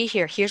 Glad to be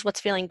here. Here's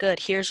what's feeling good.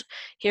 Here's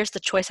the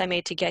choice I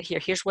made to get here.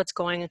 Here's what's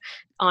going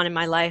on in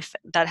my life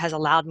that has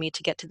allowed me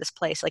to get to this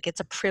place. Like, it's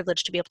a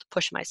privilege to be able to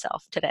push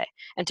myself today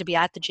and to be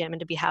at the gym and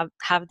to be have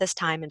this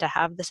time and to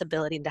have this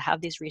ability and to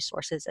have these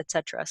resources,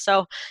 etc.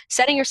 So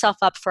setting yourself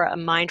up for a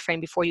mind frame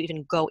before you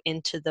even go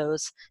into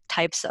those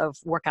types of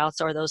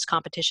workouts or those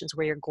competitions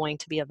where you're going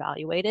to be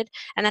evaluated.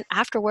 And then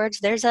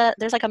afterwards, there's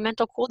like a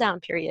mental cool down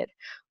period.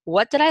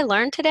 What did I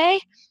learn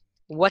today?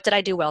 What did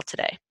I do well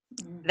today?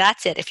 Mm.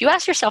 That's it. If you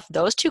ask yourself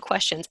those two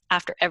questions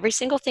after every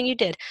single thing you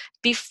did,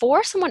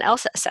 before someone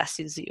else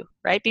assesses you,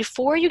 right?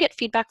 Before you get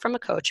feedback from a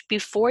coach,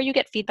 before you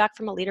get feedback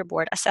from a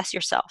leaderboard, assess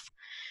yourself.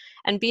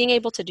 And being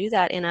able to do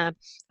that in a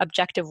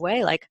objective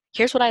way, like,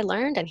 here's what I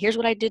learned and here's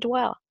what I did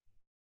well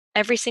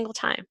every single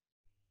time.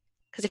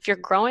 Because if you're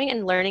growing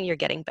and learning, you're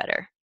getting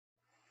better.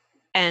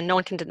 And no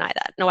one can deny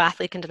that. No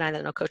athlete can deny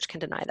that. No coach can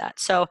deny that.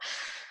 So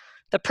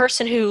the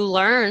person who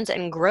learns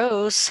and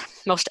grows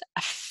most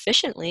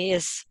efficiently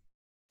is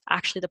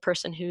actually the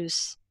person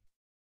who's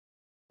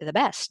the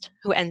best,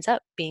 who ends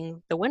up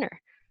being the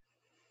winner.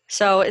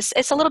 So it's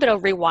a little bit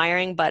of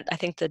rewiring, but I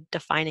think the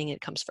defining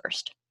it comes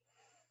first.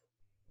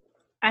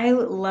 I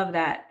love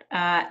that.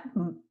 I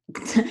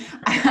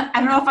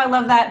don't know if I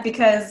love that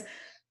because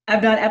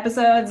I've done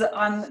episodes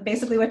on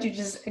basically what you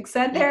just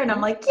said there, and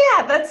I'm Mm-hmm. like,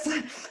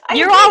 yeah, I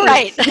You're all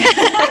right.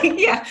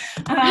 agree. Yeah,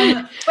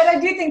 but I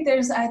do think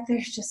there's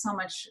so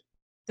much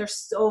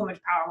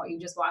power in what you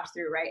just walked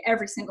through, right?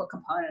 Every single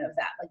component of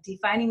that, like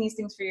defining these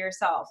things for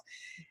yourself,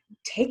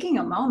 taking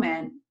a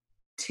moment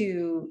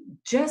to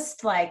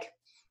just like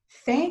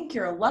thank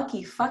your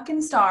lucky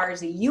fucking stars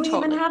that you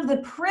even Totally. have the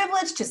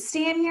privilege to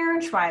stand here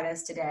and try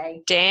this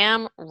today.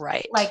 Damn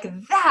right. Like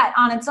that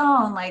on its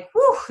own, like,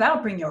 whew,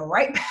 that'll bring you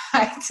right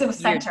back to the You're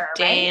center, right?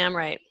 damn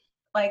right.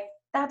 Like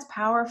that's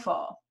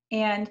powerful.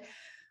 And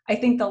I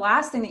think the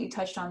last thing that you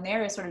touched on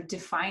there is sort of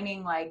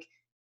defining like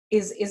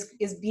is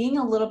being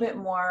a little bit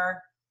more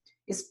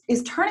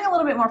is turning a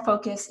little bit more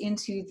focus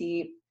into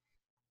the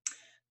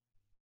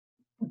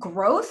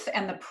growth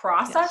and the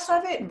process Yes.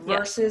 of it Yes.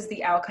 versus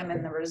the outcome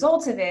and the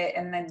result of it.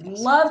 And then Yes.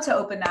 love to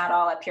open that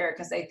all up here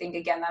because I think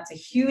again that's a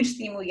huge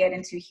theme we get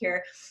into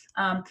here.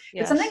 But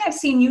something Yes. I've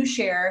seen you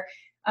share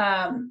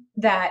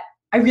that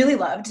I really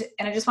loved,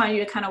 and I just wanted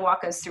you to kind of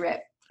walk us through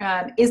it,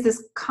 is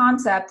this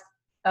concept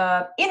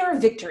of inner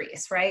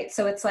victories, right?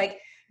 So it's like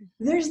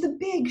there's the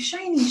big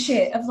shiny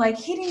shit of like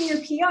hitting your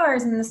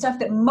PRs and the stuff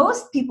that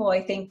most people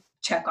I think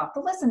check off the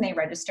list and they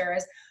register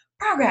as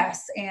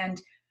progress and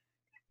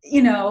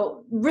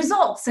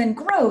results and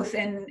growth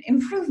and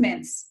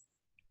improvements.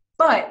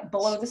 But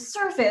below the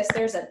surface,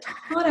 there's a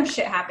ton of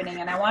shit happening.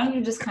 And I want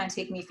you to just kind of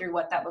take me through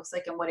what that looks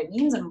like and what it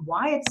means and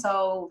why it's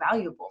so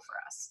valuable for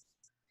us.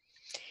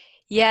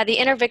 Yeah, the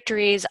inner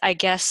victories, I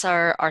guess,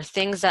 are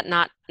things that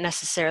not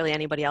necessarily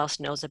anybody else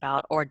knows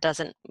about or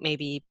doesn't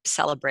maybe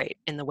celebrate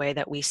in the way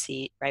that we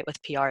see, right,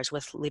 with PRs,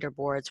 with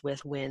leaderboards,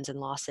 with wins and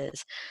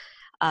losses.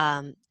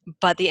 Um,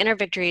 but the inner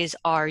victories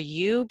are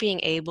you being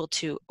able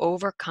to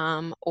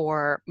overcome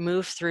or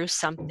move through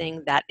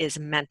something that is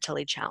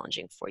mentally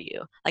challenging for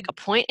you. Like a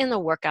point in the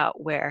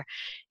workout where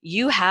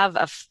you have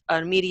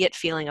an immediate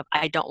feeling of,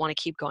 I don't want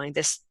to keep going.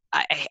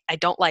 I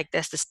don't like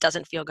this. This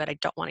doesn't feel good. I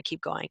don't want to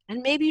keep going.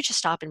 And maybe you just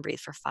stop and breathe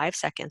for 5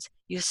 seconds.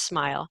 You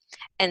smile,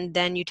 and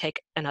then you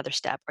take another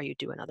step or you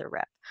do another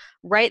rep.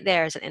 Right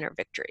there is an inner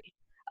victory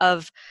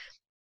of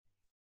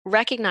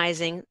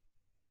recognizing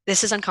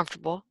this is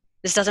uncomfortable.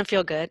 This doesn't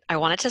feel good. I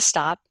want it to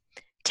stop.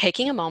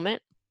 Taking a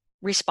moment,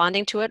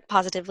 responding to it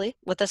positively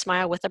with a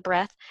smile, with a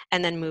breath,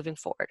 and then moving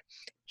forward.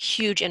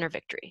 Huge inner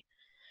victory,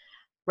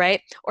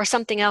 right? Or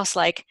something else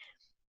like,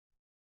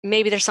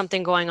 maybe there's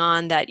something going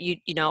on that you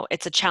know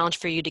it's a challenge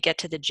for you to get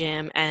to the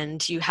gym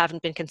and you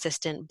haven't been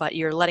consistent, but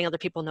you're letting other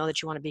people know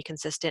that you want to be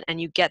consistent, and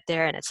you get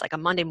there and it's like a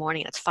Monday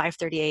morning and it's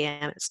 5:30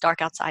 a.m. It's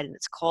dark outside and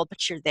it's cold,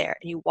 but you're there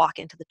and you walk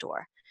into the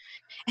door.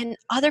 And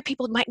other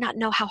people might not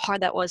know how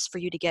hard that was for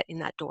you to get in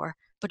that door,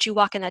 but you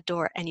walk in that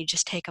door and you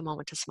just take a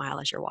moment to smile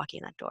as you're walking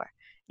in that door.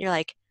 You're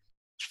like,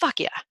 fuck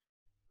yeah.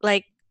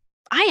 Like,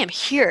 I am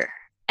here.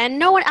 And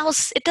no one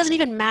else, it doesn't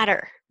even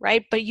matter,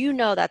 right? But you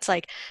know that's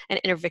like an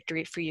inner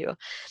victory for you.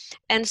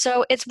 And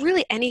so it's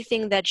really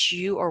anything that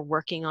you are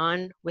working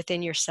on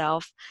within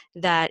yourself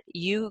that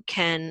you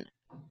can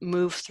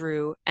move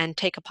through and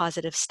take a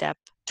positive step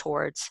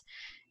towards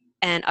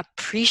and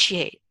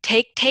appreciate.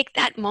 Take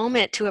that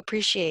moment to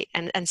appreciate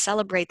and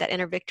celebrate that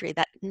inner victory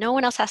that no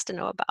one else has to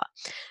know about.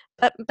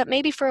 But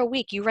maybe for a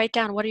week you write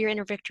down, what are your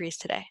inner victories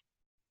today?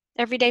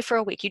 Every day for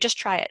a week. You just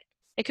try it.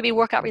 It could be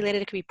workout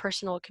related, it could be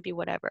personal, it could be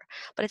whatever.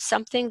 But it's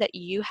something that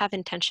you have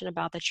intention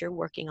about, that you're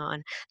working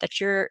on, that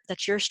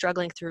you're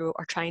struggling through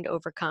or trying to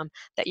overcome,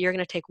 that you're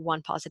going to take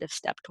one positive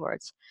step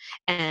towards.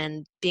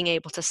 And being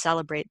able to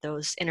celebrate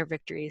those inner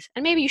victories.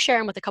 And maybe you share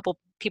them with a couple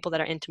people that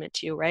are intimate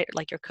to you, right?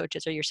 Like your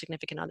coaches or your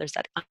significant others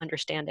that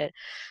understand it.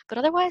 But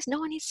otherwise, no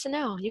one needs to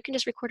know. You can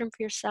just record them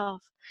for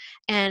yourself.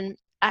 And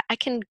I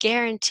can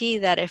guarantee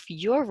that if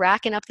you're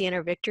racking up the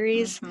inner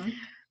victories, Mm-hmm.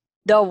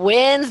 the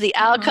wins, the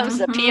outcomes,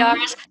 the Mm-hmm.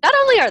 PRs, not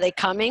only are they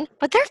coming,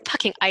 but they're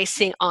fucking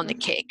icing on the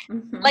cake.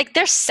 Mm-hmm. Like,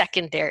 they're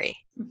secondary.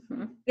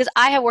 Mm-hmm. Because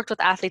I have worked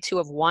with athletes who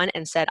have won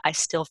and said, I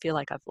still feel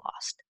like I've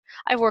lost.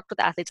 I've worked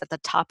with athletes at the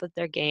top of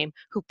their game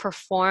who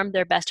perform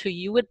their best, who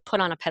you would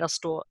put on a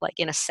pedestal like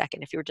in a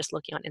second if you were just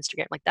looking on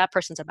Instagram. Like, that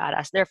person's a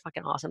badass. They're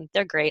fucking awesome.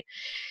 They're great.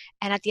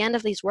 And at the end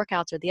of these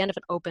workouts or the end of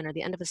an open or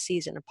the end of a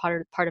season or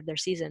part of their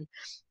season,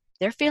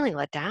 they're feeling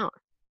let down.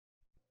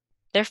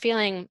 They're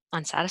feeling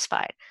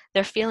unsatisfied.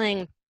 They're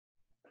feeling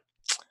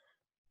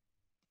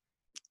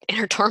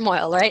inner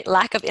turmoil, right?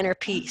 Lack of inner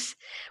peace.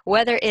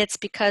 Whether it's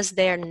because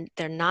they're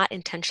not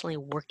intentionally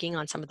working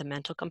on some of the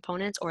mental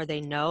components, or they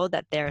know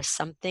that there's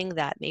something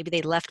that maybe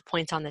they left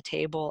points on the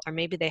table, or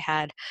maybe they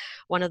had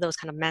one of those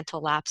kind of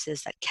mental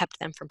lapses that kept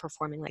them from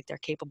performing like they're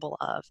capable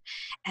of.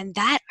 And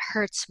that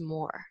hurts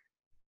more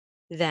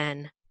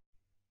than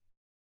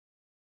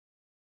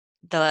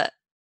the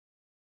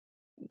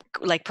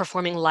like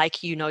performing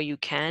like you know you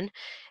can.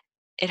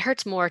 It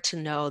hurts more to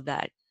know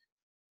that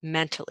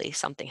mentally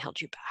something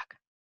held you back.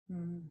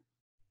 Mm.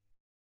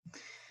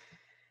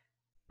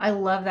 I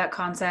love that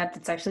concept.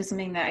 It's actually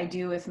something that I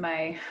do with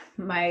my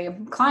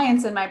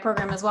clients in my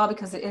program as well,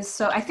 because it is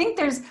so, I think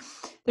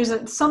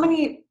so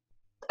many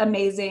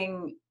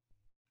amazing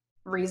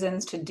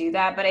reasons to do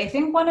that. But I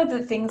think one of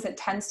the things that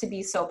tends to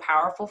be so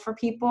powerful for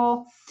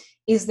people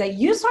is that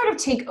you sort of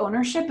take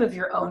ownership of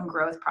your own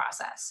growth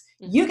process.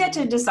 You get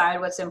to decide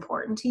what's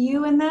important to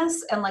you in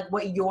this, and like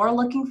what you're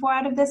looking for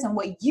out of this, and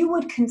what you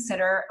would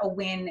consider a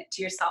win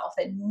to yourself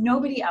that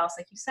nobody else,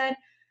 like you said,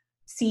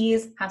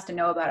 sees, has to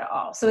know about it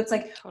all. So it's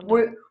like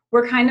Totally.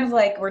 we're kind of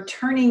like, we're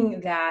turning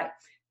that,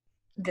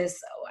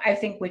 this, I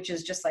think, which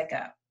is just like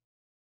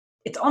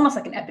it's almost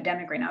like an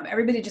epidemic right now.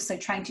 Everybody just like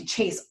trying to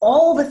chase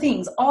all the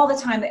things all the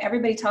time that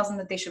everybody tells them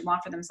that they should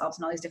want for themselves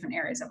in all these different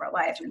areas of our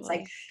life. And it's like,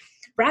 Totally.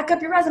 rack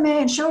up your resume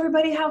and show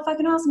everybody how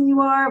fucking awesome you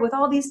are with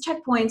all these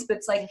checkpoints. But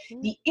it's like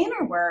Mm-hmm. the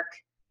inner work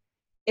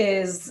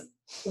is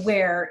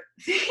where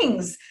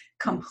things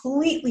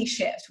completely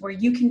shift, where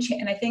you can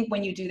change. And I think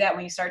when you do that,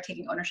 when you start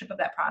taking ownership of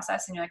that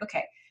process, and you're like,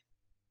 okay,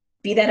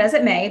 be that as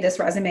it may, this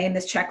resume and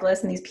this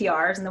checklist and these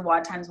PRs and the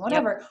WOD times, Yep.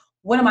 whatever,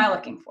 what am I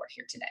looking for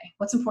here today?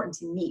 What's important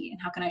to me,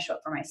 and how can I show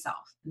up for myself?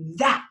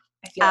 That,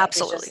 I feel like,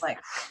 is Absolutely. just like,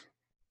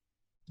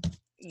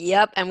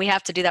 Yep. And we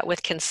have to do that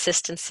with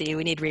consistency.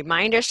 We need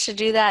reminders to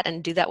do that,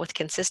 and do that with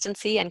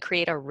consistency and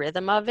create a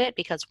rhythm of it,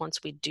 because once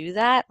we do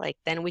that, like,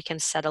 then we can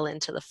settle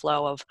into the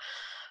flow of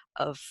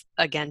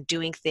again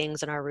doing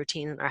things in our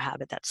routine and our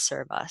habit that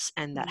serve us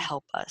and that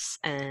help us.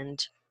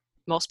 And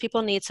most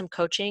people need some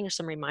coaching,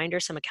 some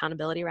reminders, some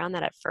accountability around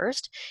that at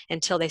first,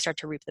 until they start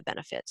to reap the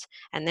benefits.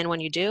 And then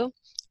when you do,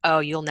 oh,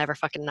 you'll never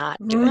fucking not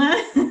do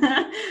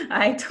it.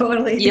 I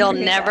totally You'll agree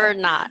with never that.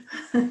 not.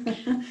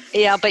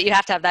 Yeah, but you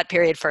have to have that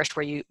period first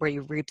where you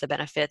reap the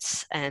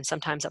benefits, and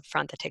sometimes up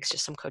front that takes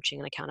just some coaching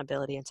and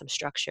accountability and some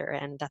structure,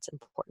 and that's an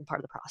important part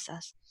of the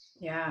process.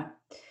 Yeah.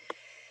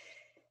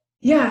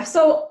 Yeah.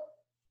 So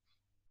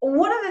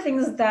one of the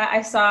things that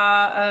I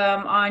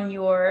saw on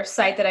your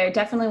site that I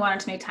definitely wanted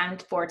to make time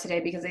for today,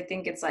 because I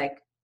think it's like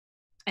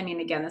I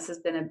mean, again, this has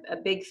been a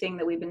big thing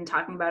that we've been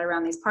talking about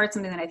around these parts,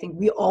 something that I think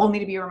we all need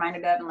to be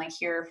reminded of and like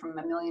hear from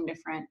a million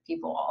different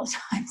people all the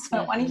time. So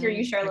I want to hear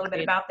you share a little bit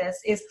Agreed. about this,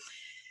 is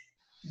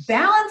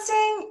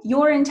balancing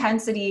your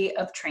intensity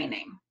of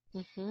training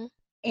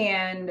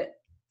and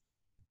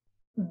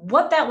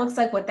what that looks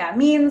like, what that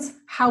means,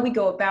 how we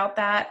go about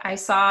that. I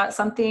saw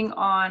something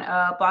on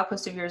a blog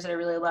post of yours that I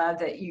really love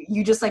that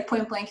you just like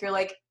point blank, you're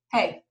like,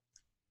 hey,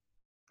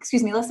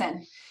 excuse me,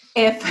 listen,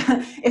 if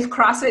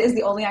CrossFit is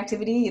the only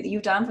activity that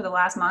you've done for the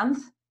last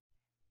month,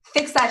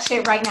 fix that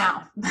shit right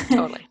now.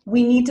 Totally.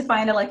 We need to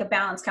find a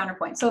balanced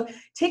counterpoint. So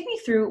take me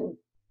through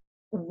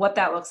what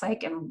that looks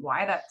like and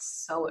why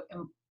that's so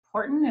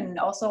important and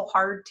also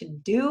hard to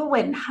do.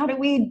 And how do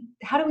we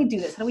do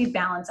this? How do we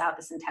balance out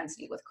this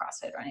intensity with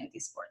CrossFit or any of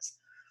these sports?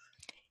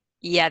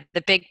 Yeah,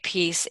 the big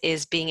piece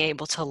is being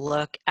able to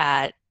look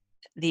at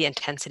the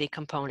intensity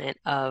component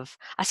of,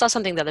 I saw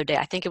something the other day,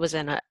 I think it was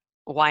in a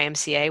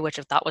YMCA, which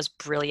I thought was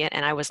brilliant.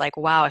 And I was like,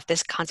 wow, if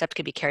this concept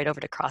could be carried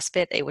over to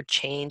CrossFit, it would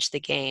change the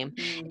game.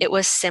 It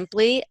was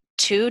simply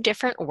two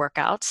different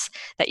workouts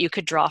that you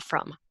could draw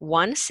from.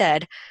 One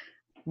said,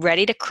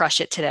 ready to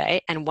crush it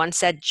today, and one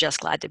said,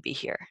 just glad to be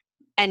here.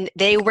 And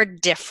they were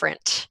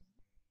different.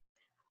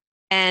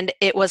 And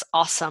it was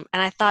awesome.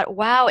 And I thought,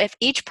 wow, if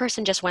each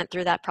person just went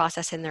through that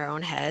process in their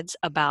own heads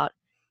about,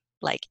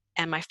 like,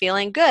 am I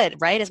feeling good,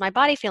 right? Is my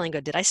body feeling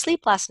good? Did I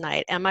sleep last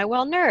night? Am I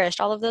well nourished?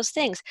 All of those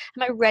things.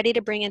 Am I ready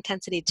to bring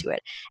intensity to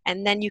it?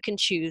 And then you can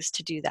choose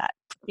to do that,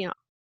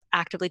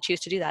 actively choose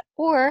to do that.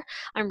 Or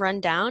I'm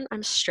run down,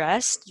 I'm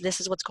stressed,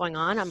 this is what's going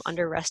on, I'm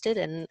under rested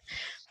and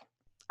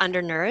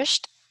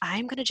undernourished.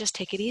 I'm going to just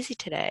take it easy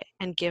today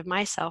and give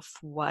myself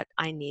what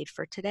I need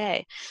for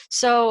today.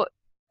 So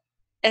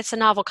it's a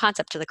novel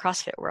concept to the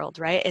CrossFit world,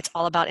 right? It's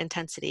all about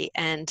intensity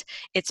and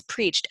it's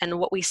preached. And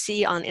what we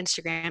see on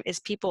Instagram is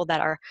people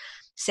that are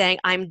saying,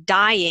 I'm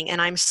dying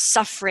and I'm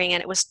suffering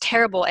and it was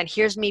terrible. And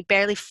here's me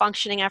barely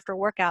functioning after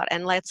workout.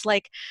 And let's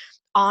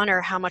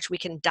honor how much we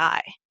can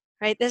die,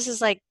 right? This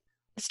is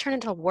it's turned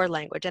into a war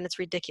language and it's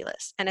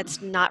ridiculous and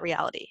it's not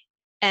reality.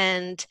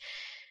 And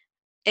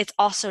it's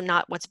also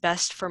not what's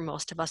best for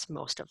most of us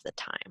most of the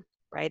time,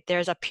 right?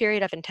 There's a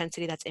period of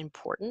intensity that's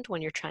important when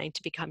you're trying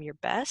to become your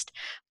best,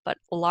 but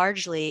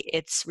largely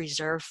it's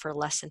reserved for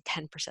less than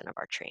 10% of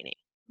our training.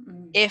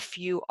 If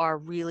you are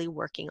really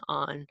working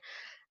on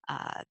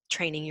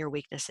training your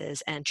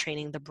weaknesses and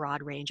training the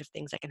broad range of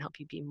things that can help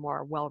you be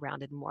more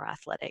well-rounded, more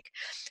athletic.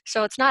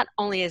 So it's not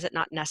only is it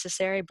not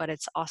necessary, but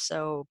it's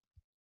also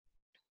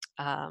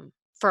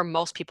for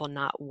most people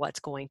not what's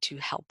going to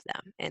help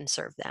them and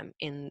serve them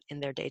in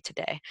their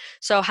day-to-day.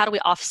 So how do we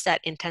offset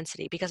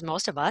intensity? Because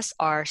most of us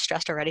are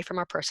stressed already from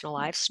our personal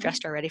lives,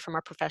 stressed already from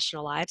our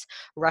professional lives,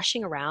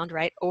 rushing around,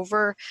 right?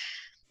 Over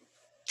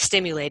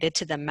stimulated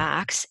to the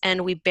max,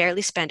 and we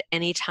barely spend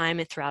any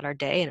time throughout our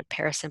day in a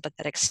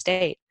parasympathetic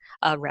state,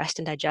 a rest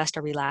and digest,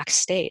 a relaxed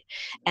state.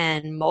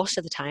 And most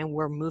of the time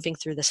we're moving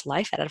through this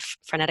life at a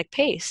frenetic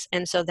pace.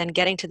 And so then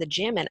getting to the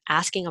gym and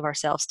asking of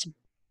ourselves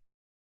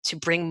to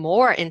bring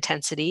more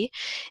intensity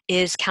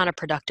is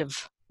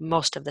counterproductive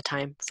most of the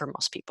time for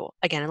most people.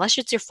 Again, unless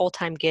it's your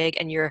full-time gig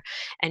and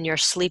you're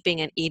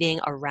sleeping and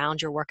eating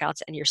around your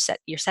workouts and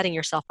you're setting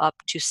yourself up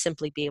to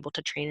simply be able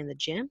to train in the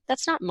gym,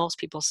 that's not most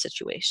people's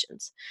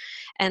situations.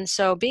 And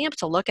so being able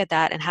to look at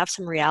that and have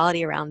some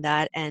reality around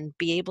that and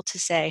be able to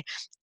say,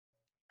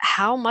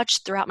 how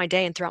much throughout my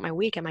day and throughout my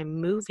week am I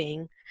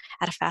moving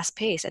at a fast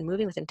pace and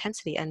moving with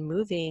intensity and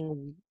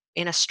moving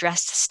in a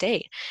stressed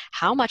state?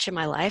 How much of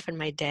my life and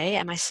my day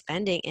am I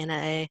spending in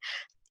a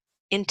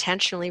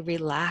intentionally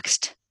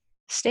relaxed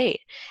state?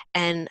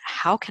 And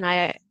how can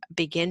I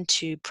begin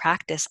to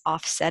practice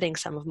offsetting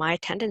some of my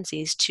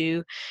tendencies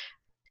to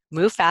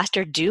move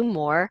faster, do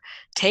more,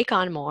 take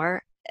on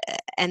more,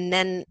 and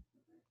then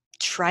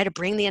try to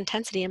bring the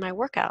intensity in my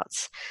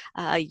workouts?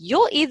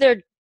 You'll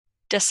either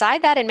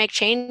decide that and make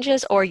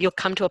changes, or you'll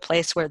come to a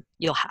place where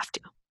you'll have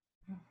to.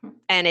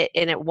 And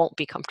it won't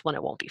be comfortable and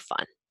it won't be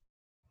fun.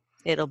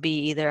 It'll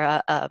be either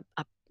a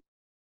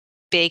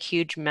big,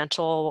 huge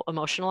mental,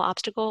 emotional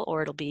obstacle,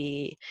 or it'll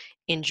be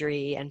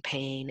injury and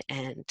pain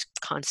and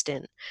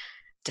constant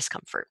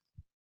discomfort.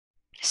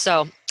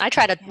 So I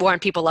try to warn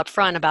people up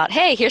front about,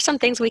 hey, here's some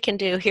things we can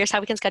do. Here's how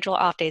we can schedule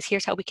off days.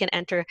 Here's how we can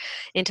enter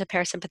into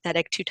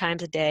parasympathetic 2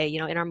 times a day,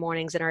 in our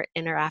mornings and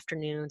in our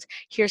afternoons.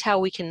 Here's how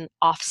we can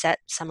offset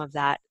some of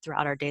that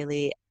throughout our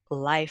daily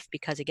life.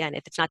 Because again,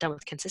 if it's not done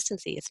with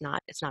consistency, it's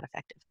not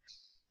effective.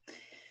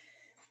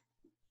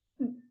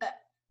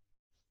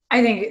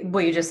 I think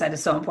what you just said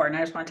is so important.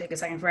 I just want to take a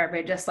second for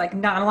everybody, just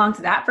nod along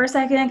to that for a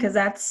second, because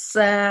that's.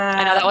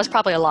 I know that was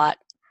probably a lot.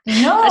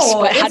 No,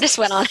 I just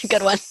went on a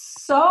good one.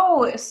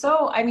 So.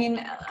 I mean,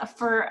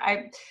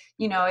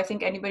 I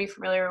think anybody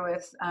familiar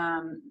with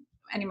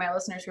any of my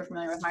listeners who are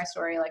familiar with my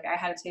story,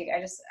 I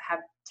just have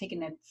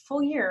taken a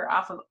full year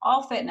off of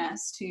all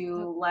fitness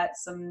to let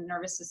some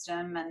nervous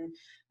system and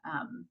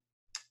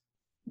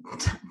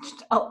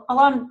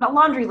a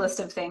laundry list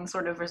of things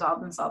sort of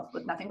resolve themselves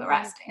with nothing but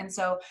rest. And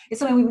so it's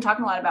something we've been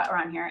talking a lot about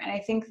around here. And I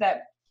think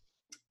that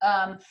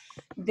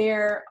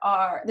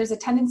there's a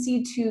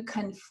tendency to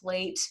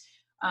conflate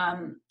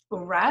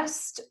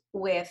rest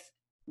with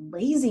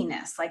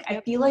laziness. Like,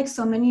 I feel like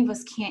so many of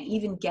us can't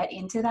even get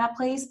into that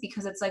place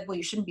because it's like, well,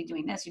 you shouldn't be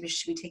doing this. You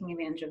should be taking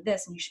advantage of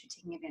this, and you should be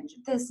taking advantage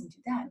of this, and do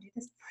that, and do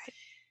this.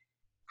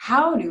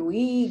 How do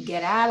we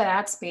get out of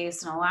that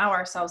space and allow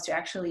ourselves to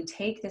actually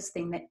take this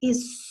thing that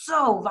is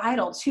so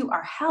vital to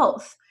our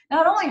health,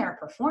 not only our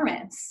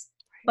performance,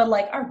 but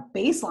like our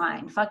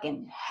baseline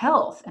fucking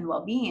health and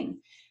well-being?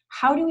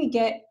 How do we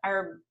get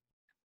our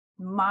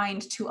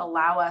mind to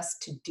allow us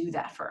to do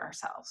that for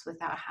ourselves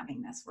without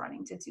having this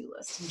running to-do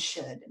list and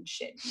should and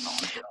shit?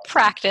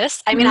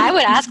 Practice. I mean, I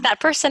would ask that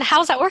person,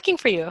 how's that working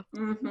for you?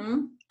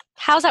 Mm-hmm.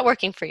 How's that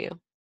working for you?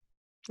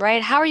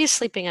 Right? How are you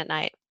sleeping at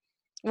night?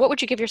 What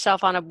would you give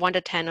yourself on a 1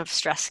 to 10 of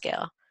stress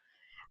scale?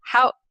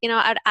 How,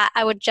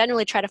 I would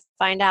generally try to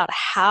find out,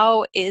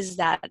 how is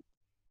that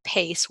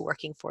pace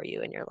working for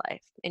you in your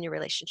life, in your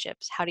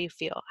relationships? How do you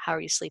feel? How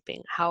are you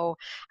sleeping? How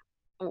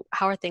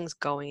are things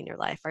going in your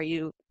life? Are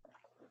you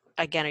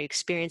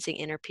experiencing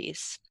inner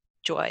peace,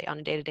 joy on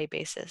a day-to-day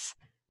basis?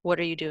 What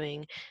are you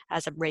doing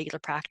as a regular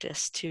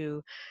practice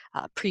to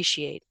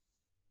appreciate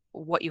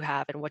what you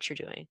have and what you're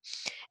doing?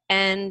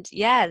 And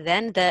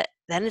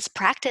then it's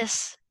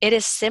practice. It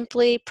is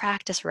simply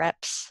practice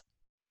reps.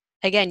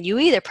 Again, you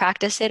either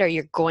practice it or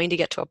you're going to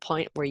get to a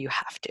point where you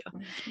have to.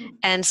 Mm-hmm.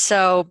 And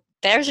so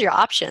there's your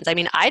options. I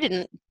mean, I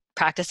didn't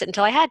practice it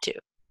until I had to.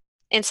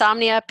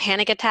 Insomnia,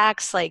 panic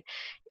attacks, like,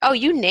 oh,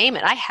 you name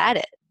it, I had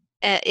it.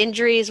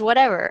 Injuries,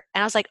 whatever.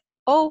 And I was like,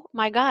 oh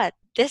my God,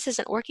 this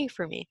isn't working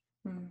for me.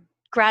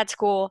 Grad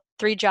school,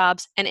 3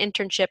 jobs, an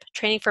internship,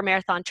 training for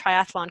marathon,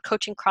 triathlon,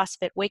 coaching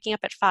CrossFit, waking up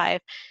at 5,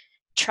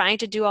 trying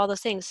to do all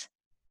those things.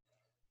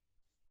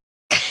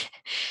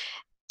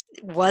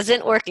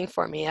 Wasn't working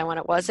for me. And when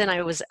it wasn't,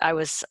 I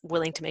was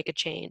willing to make a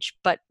change.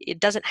 But it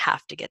doesn't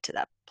have to get to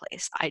that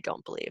place, I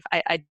don't believe.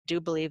 I do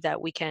believe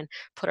that we can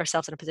put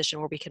ourselves in a position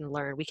where we can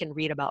learn. We can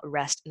read about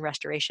rest and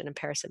restoration and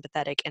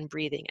parasympathetic and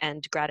breathing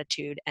and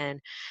gratitude and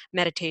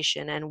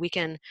meditation. And we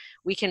can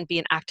be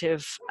an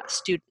active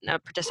student, a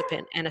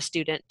participant and a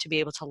student to be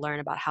able to learn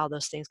about how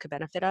those things could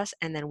benefit us.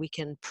 And then we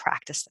can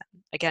practice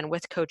them, again,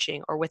 with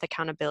coaching or with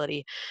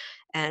accountability,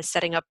 and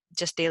setting up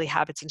just daily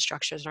habits and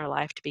structures in our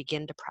life to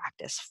begin to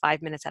practice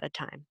 5 minutes at a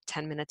time,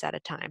 10 minutes at a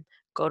time.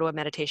 Go to a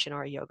meditation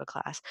or a yoga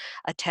class,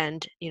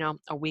 attend,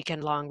 a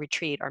weekend long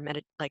retreat or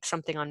like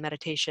something on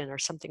meditation or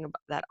something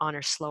that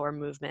honors slower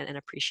movement and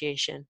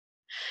appreciation.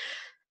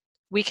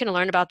 We can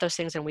learn about those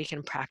things and we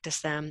can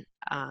practice them.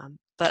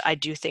 But I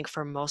do think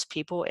for most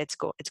people, it's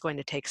going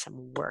to take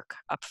some work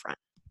up front.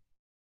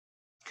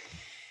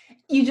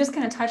 You just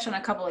kind of touched on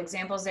a couple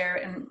examples there,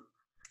 and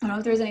I don't know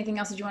if there's anything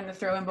else that you wanted to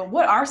throw in, but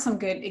what are some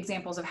good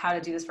examples of how to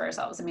do this for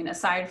ourselves? I mean,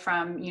 aside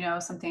from,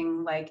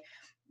 something like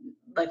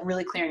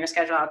really clearing your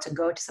schedule out to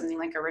go to something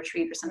like a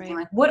retreat or something,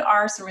 right. Like, what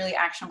are some really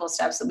actionable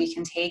steps that we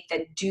can take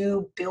that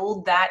do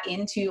build that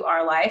into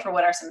our life? Or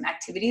what are some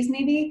activities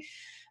maybe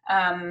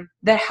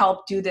that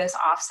help do this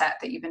offset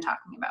that you've been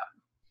talking about?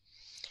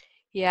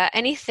 Yeah,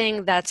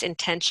 anything that's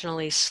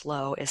intentionally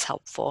slow is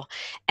helpful.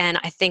 And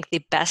I think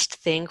the best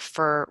thing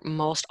for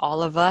most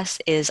all of us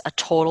is a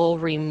total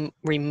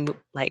removing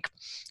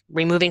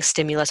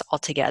stimulus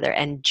altogether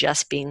and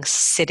just being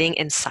sitting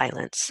in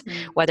silence.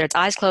 Whether it's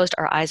eyes closed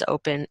or eyes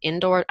open,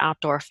 indoor,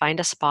 outdoor, find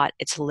a spot.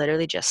 It's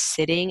literally just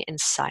sitting in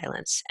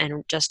silence,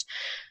 and just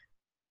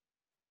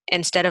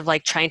instead of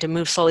like trying to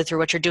move slowly through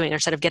what you're doing, or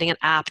instead of getting an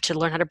app to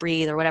learn how to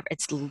breathe or whatever,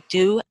 it's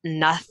do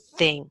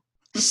nothing.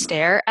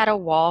 Stare at a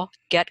wall,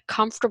 get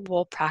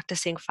comfortable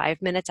practicing 5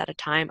 minutes at a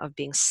time of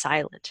being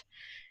silent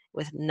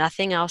with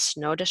nothing else,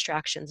 no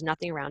distractions,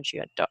 nothing around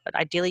you.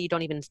 Ideally, you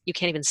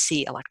can't even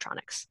see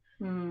electronics.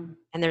 And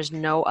there's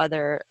no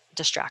other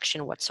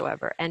distraction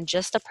whatsoever. And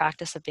just the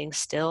practice of being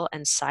still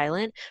and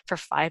silent for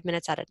 5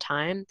 minutes at a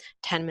time,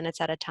 10 minutes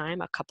at a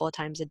time, a couple of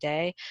times a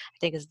day, I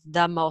think is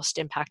the most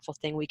impactful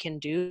thing we can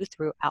do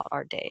throughout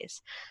our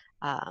days.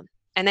 And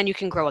then you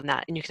can grow on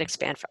that and you can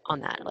expand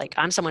on that. Like,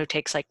 I'm someone who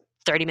takes like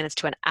 30 minutes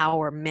to an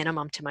hour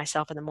minimum to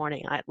myself in the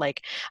morning.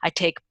 I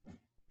take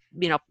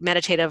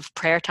meditative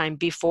prayer time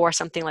before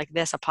something like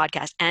this, a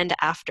podcast, and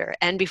after,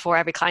 and before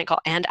every client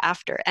call, and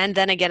after, and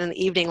then again in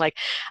the evening. Like,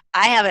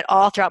 I have it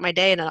all throughout my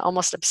day in an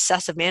almost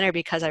obsessive manner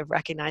because I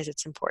recognize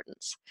its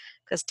importance.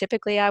 Because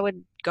typically I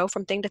would go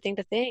from thing to thing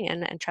to thing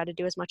and try to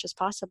do as much as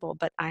possible.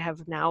 But I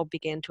have now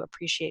begun to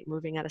appreciate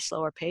moving at a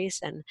slower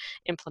pace and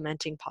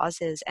implementing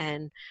pauses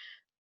and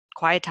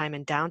quiet time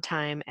and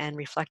downtime and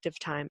reflective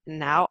time.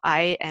 Now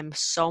I am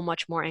so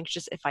much more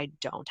anxious if I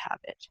don't have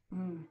it.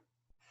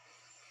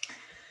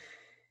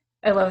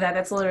 I love that.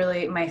 That's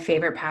literally my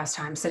favorite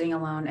pastime, sitting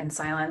alone in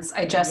silence.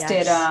 I just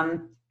Yes.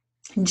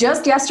 did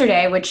just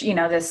yesterday, which,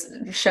 this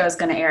show is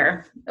going to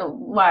air a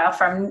while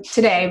from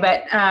today,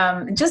 but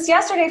just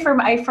yesterday for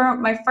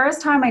my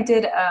first time, I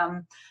did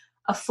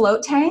a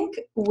float tank,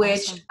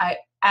 which awesome. I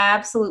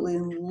absolutely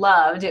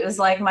loved. It was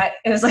like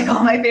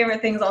all my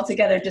favorite things all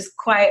together. Just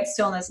quiet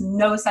stillness,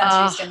 no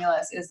sensory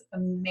stimulus is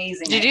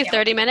amazing. Did you do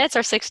 30 minutes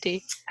or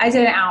 60? I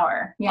did an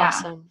hour. Yeah.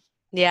 Awesome.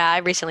 Yeah, I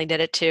recently did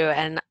it too,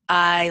 and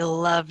I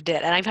loved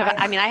it. And I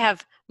I mean, I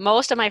have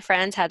most of my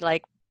friends had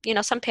like,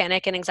 some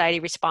panic and anxiety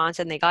response,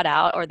 and they got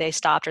out, or they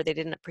stopped, or they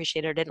didn't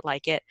appreciate it, or didn't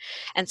like it.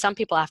 And some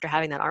people after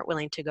having that aren't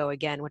willing to go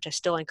again, which I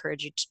still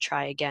encourage you to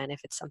try again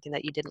if it's something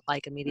that you didn't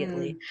like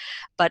immediately. mm.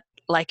 But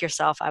like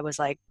yourself, I was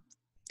like,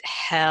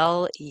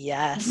 hell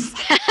yes.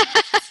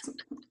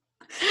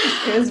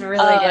 It was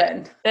really Uh,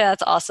 good. yeah,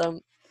 that's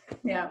awesome.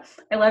 Yeah,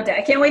 I loved it.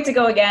 I can't wait to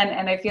go again.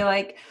 And I feel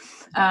like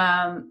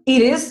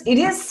it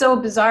is so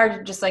bizarre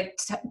to just like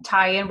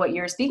tie in what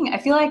you're speaking. I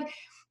feel like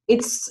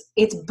it's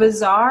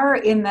bizarre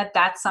in that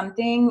that's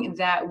something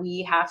that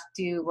we have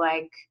to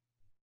like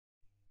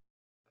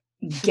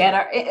get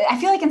our, I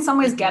feel like in some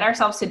ways get Hmm.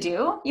 ourselves to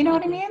do, you know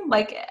what I Hmm. mean?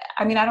 Like,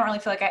 I mean, I don't really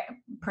feel like I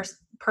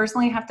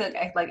personally have to,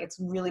 like, it's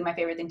really my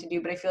favorite thing to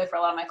do, but I feel like for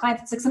a lot of my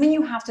clients, it's like something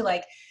you have to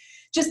like,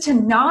 just to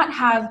not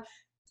have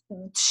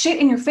shit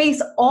in your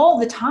face all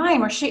the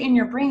time or shit in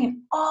your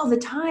brain all the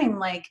time.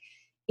 Like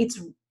it's,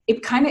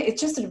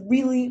 it's just a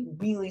really,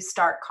 really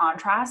stark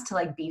contrast to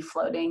like be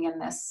floating in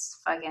this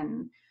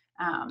fucking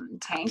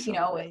tank, with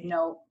Absolutely.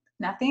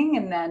 nothing.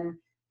 And then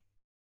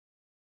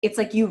it's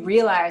like you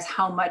realize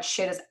how much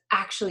shit is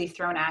actually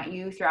thrown at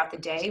you throughout the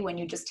day when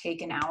you just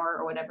take an hour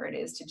or whatever it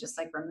is to just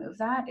like remove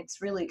that.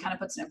 It's really kind of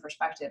puts it in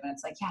perspective, and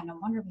it's like, yeah, no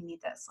wonder we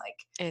need this. Like,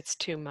 It's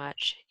too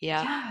much.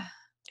 Yep. yeah.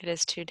 It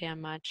is too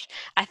damn much.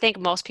 I think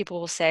most people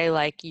will say,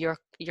 like your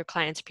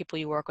clients, people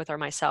you work with, or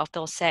myself,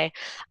 they'll say,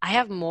 I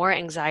have more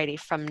anxiety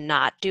from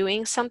not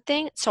doing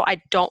something, so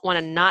I don't want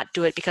to not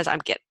do it because I'm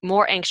get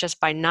more anxious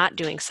by not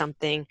doing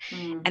something,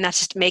 Mm, and that's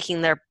just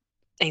making their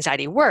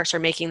anxiety worse or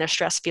making their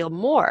stress feel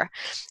more.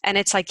 And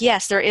it's like,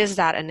 yes, there is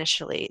that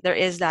initially. There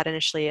is that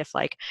initially if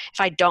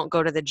I don't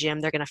go to the gym,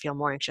 they're going to feel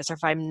more anxious, or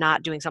if I'm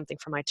not doing something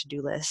for my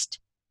to-do list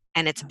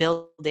and it's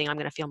building, I'm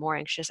going to feel more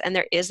anxious. And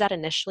there is that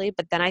initially,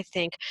 but then I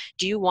think,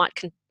 do you want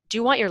do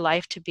you want your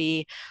life to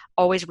be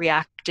always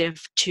reactive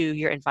to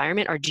your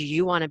environment, or do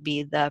you want to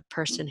be the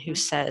person who mm-hmm,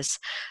 says,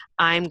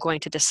 I'm going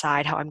to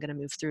decide how I'm going to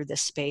move through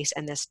this space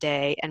and this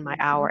day and my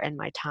mm-hmm, hour and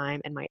my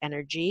time and my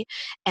energy,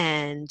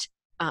 and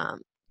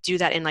um, do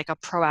that in like a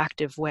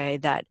proactive way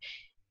that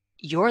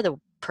you're the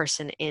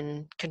person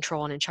in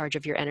control and in charge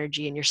of your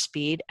energy and your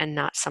speed and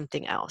not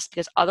something else,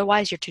 because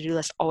otherwise your to-do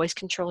list always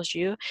controls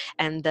you,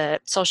 and the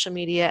social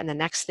media and the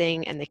next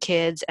thing and the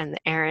kids and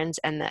the errands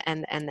and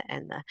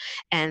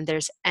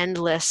there's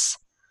endless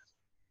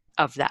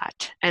of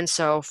that. And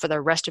so for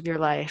the rest of your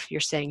life you're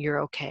saying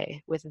you're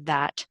okay with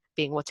that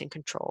being what's in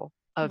control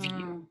of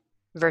you, mm,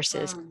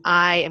 versus mm.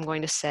 I am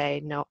going to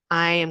say, no,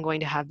 I am going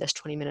to have this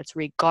 20 minutes,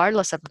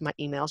 regardless of my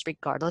emails,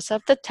 regardless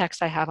of the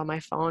text I have on my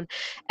phone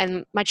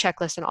and my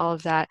checklist and all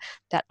of that,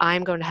 that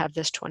I'm going to have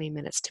this 20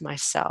 minutes to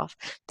myself.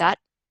 That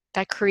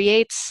that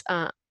creates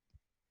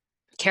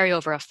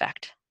carryover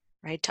effect,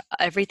 right? To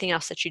everything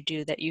else that you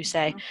do, that you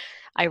say, Mhm.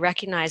 I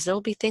recognize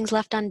there'll be things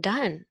left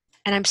undone.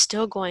 And I'm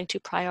still going to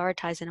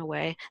prioritize in a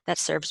way that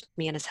serves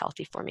me and is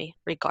healthy for me,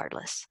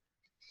 regardless.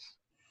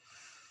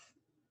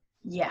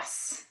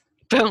 Yes.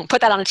 Boom,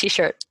 put that on a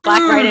t-shirt.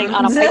 Black writing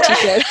on a white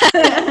t-shirt.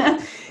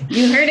 Mm.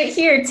 You heard it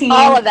here,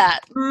 All team. of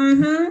that.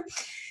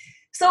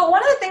 So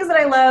one of the things that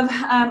I love,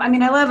 I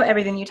mean, I love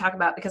everything you talk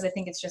about because I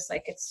think it's just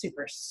like it's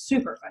super,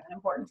 super fun and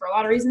important for a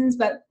lot of reasons.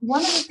 But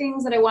one of the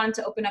things that I wanted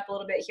to open up a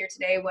little bit here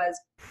today was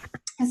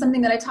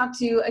something that I talk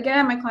to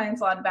again my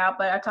clients a lot about,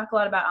 but I talk a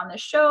lot about on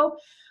this show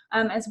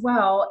as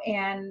well.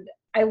 And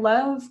I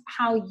love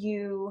how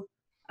you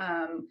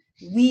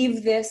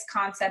weave this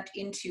concept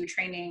into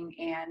training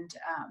and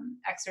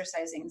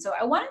exercising. So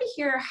I wanted to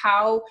hear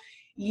how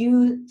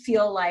you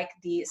feel like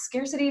the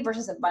scarcity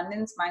versus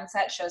abundance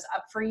mindset shows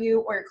up for you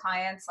or your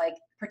clients, like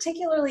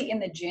particularly in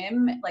the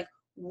gym, like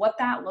what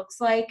that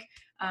looks like.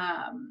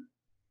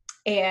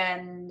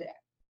 And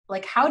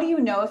like, how do you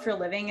know if you're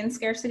living in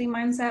scarcity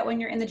mindset when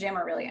you're in the gym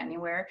or really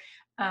anywhere?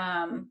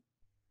 Um,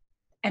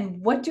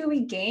 and what do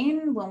we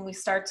gain when we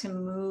start to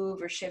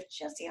move or shift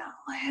just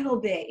a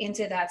little bit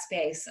into that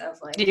space of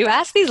like, You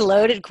ask these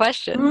loaded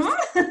questions.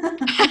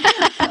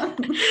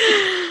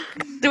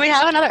 Do we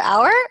have another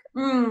hour?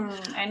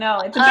 I know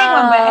it's a big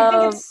one, but I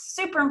think Um, it's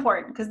super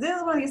important because this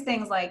is one of these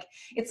things like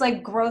it's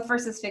like growth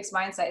versus fixed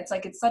mindset. It's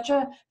like it's such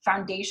a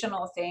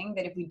foundational thing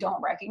that if we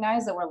don't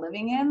recognize that we're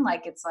living in,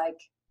 like it's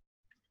like,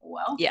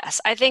 well,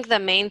 yes, I think the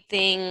main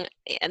thing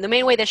and the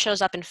main way this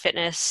shows up in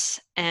fitness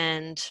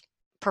and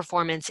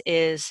performance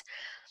is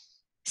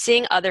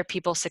seeing other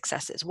people's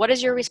successes. What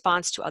is your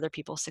response to other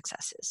people's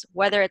successes?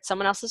 Whether it's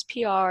someone else's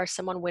PR,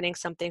 someone winning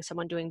something,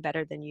 someone doing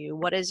better than you,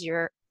 what is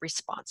your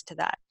response to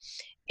that?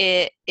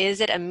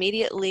 Is it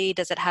immediately,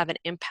 does it have an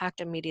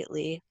impact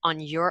immediately on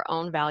your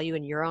own value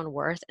and your own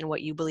worth and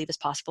what you believe is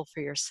possible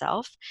for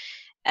yourself?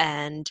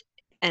 And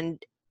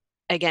and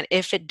again,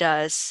 if it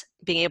does,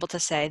 being able to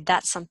say,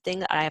 that's something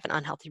that I have an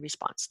unhealthy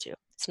response to.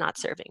 It's not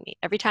serving me.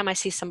 Every time I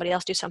see somebody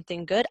else do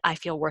something good, I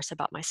feel worse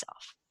about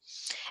myself.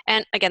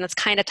 And again, that's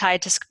kind of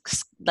tied to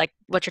like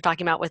what you're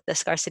talking about with the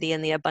scarcity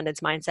and the abundance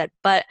mindset.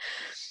 But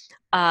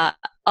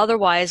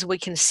Otherwise, we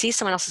can see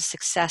someone else's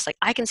success. Like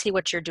I can see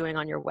what you're doing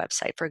on your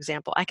website, for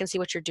example. I can see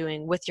what you're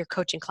doing with your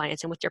coaching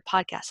clients and with your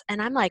podcast.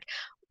 And I'm like,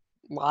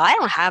 well, I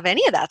don't have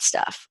any of that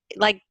stuff.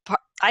 Like,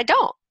 I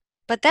don't.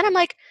 But then I'm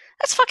like,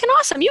 that's fucking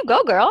awesome. You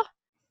go, girl.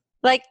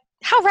 Like,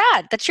 how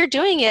rad that you're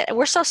doing it.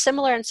 We're so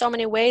similar in so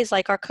many ways,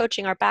 like our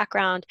coaching, our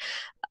background,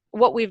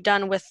 what we've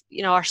done with,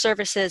 our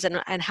services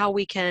and how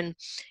we can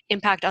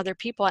impact other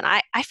people. And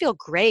I feel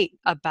great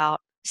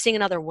about seeing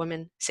another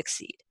woman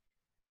succeed.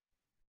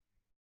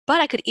 But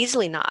I could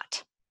easily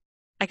not.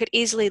 I could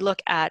easily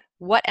look at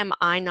what am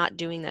I not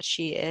doing that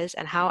she is,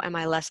 and how am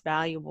I less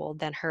valuable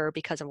than her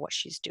because of what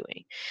she's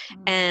doing.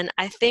 And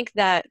I think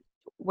that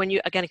when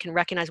you, again, can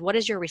recognize what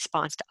is your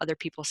response to other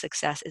people's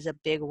success is a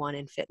big one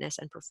in fitness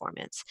and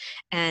performance.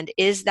 And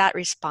is that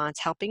response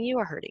helping you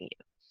or hurting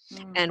you?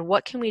 And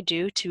what can we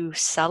do to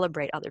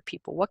celebrate other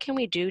people? What can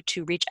we do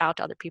to reach out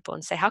to other people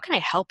and say, how can I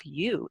help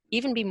you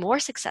even be more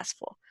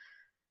successful?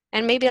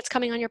 And maybe that's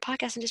coming on your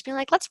podcast and just being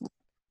like, let's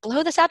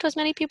blow this out to as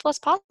many people as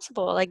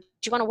possible. Like, do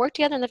you want to work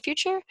together in the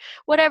future?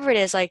 Whatever it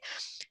is, like,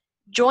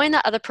 join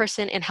the other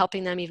person in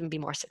helping them even be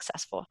more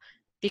successful,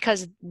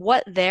 because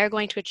what they're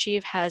going to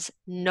achieve has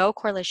no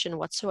correlation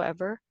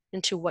whatsoever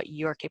into what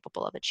you're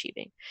capable of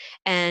achieving.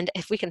 And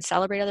if we can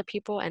celebrate other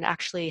people and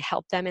actually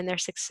help them in their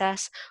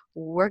success,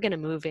 we're going to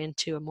move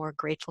into a more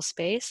grateful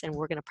space, and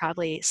we're going to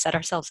probably set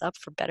ourselves up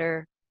for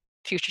better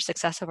future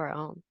success of our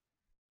own.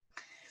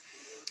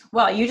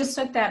 Well, you just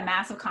took that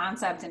massive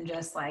concept and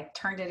just like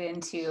turned it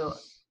into,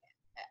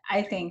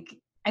 I think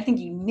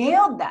you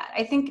nailed that.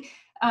 I think,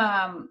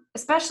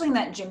 especially in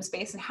that gym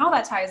space and how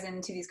that ties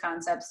into these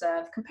concepts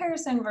of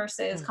comparison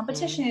versus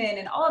competition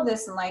and all of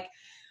this, and like,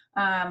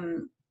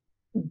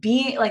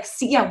 being like,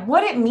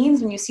 what it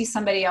means when you see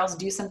somebody else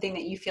do something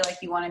that you feel like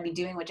you want to be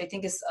doing, which I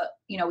think is,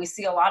 we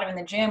see a lot of in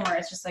the gym where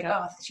it's just like,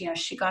 oh,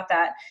 she got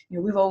that,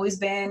 we've always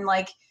been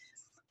like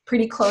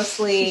pretty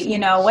closely,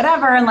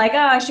 whatever. And like,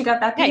 oh, she got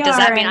that PR. Hey, does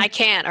that mean I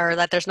can't, or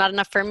that there's not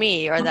enough for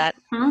me, or that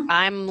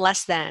I'm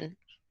less than?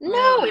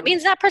 No, it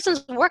means that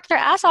person's worked their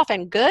ass off,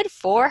 and good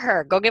for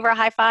her. Go give her a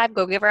high five,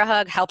 go give her a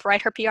hug, help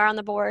write her PR on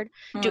the board.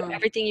 Do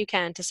everything you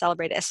can to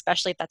celebrate it,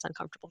 especially if that's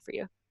uncomfortable for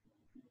you.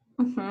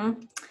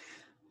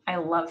 I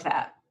love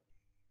that.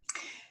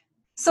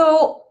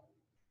 So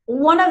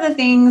one of the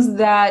things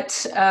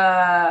that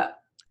I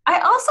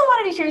also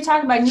wanted to hear you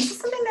talk about, and this is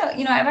something that,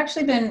 I've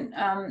actually been,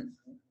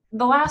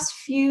 the last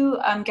few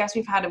guests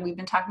we've had, we've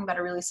been talking about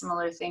a really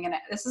similar thing. And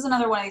this is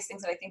another one of these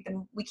things that I think that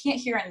we can't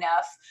hear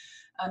enough,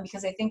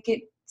 because I think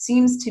it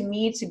seems to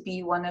me to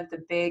be one of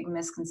the big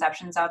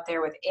misconceptions out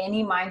there with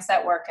any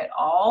mindset work at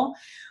all,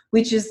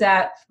 which is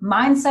that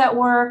mindset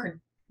work or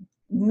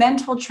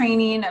mental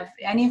training of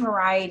any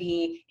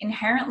variety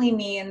inherently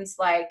means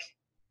like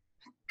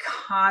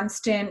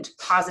constant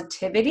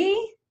positivity.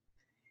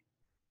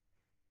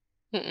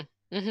 Can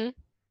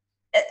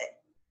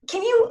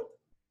you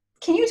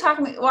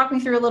walk me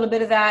through a little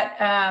bit of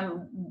that?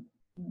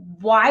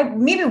 Why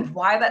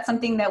that's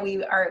something that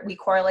we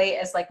correlate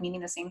as like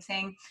meaning the same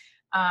thing,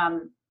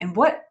 and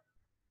what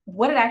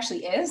it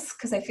actually is,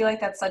 because I feel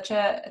like that's such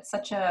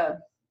a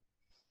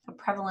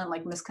prevalent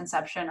like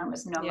misconception or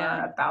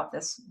misnomer about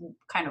this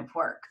kind of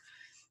work.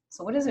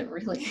 So what is it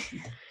really?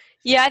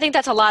 Yeah, I think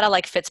that's a lot of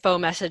like Fitspo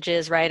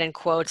messages, right, and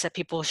quotes that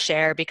people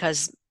share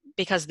because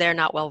they're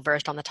not well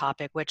versed on the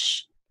topic,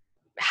 which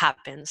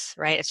happens,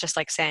 right? It's just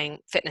like saying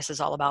fitness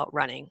is all about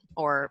running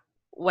or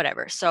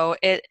whatever. So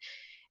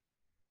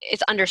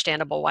it's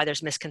understandable why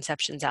there's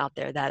misconceptions out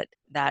there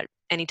that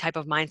any type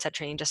of mindset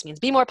training just means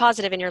be more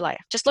positive in your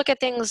life. Just look at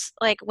things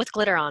like with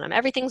glitter on them.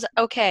 Everything's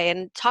okay,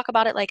 and talk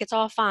about it like it's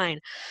all fine.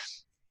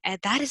 And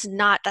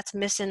that's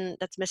missing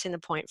the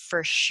point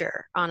for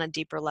sure on a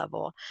deeper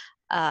level.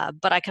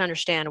 But I can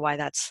understand why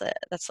that's a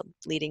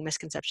leading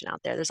misconception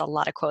out there. There's a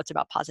lot of quotes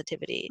about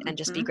positivity and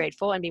just be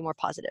grateful and be more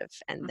positive,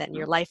 and then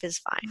your life is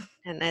fine.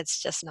 And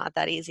it's just not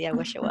that easy. I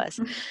wish it was.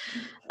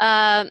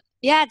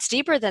 Yeah, it's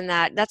deeper than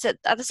that. That's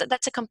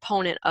a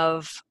component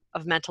of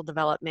mental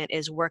development,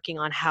 is working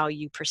on how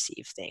you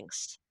perceive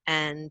things,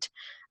 and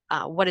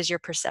what is your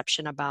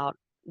perception about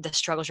the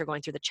struggles you're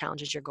going through, the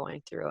challenges you're going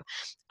through.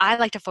 I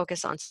like to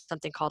focus on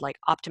something called like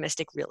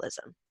optimistic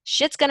realism.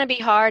 Shit's going to be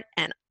hard,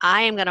 and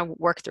I am going to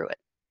work through it.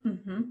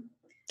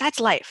 That's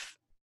life.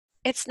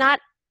 It's not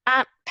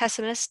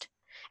pessimist,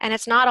 and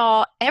it's not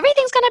all,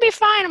 everything's going to be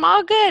fine, I'm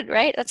all good,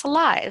 right? That's a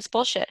lie. It's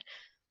bullshit.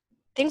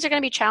 Things are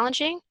going to be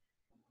challenging.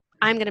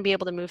 I'm going to be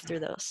able to move through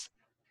those.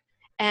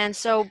 And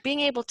so being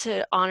able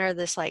to honor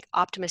this like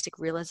optimistic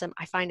realism,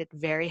 I find it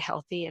very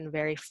healthy and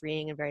very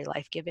freeing and very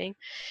life-giving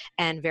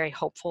and very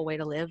hopeful way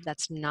to live.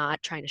 That's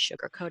not trying to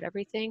sugarcoat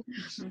everything.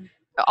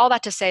 All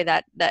that to say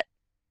that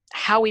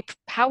how we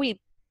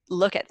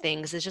look at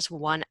things is just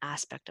one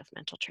aspect of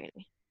mental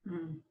training.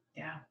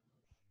 Yeah.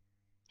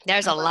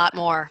 There's a lot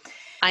more.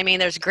 I mean,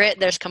 there's grit,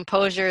 there's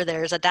composure,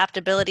 there's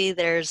adaptability,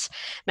 there's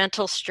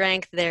mental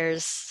strength,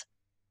 there's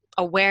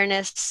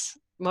awareness,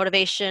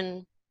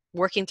 motivation,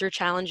 working through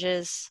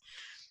challenges.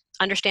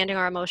 understanding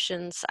our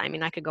emotions. I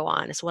mean, I could go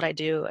on. It's what I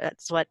do.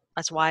 That's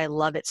why I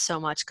love it so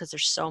much, because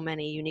there's so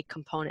many unique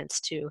components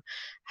to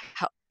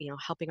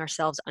helping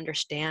ourselves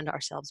understand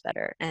ourselves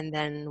better. And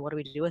then what do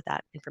we do with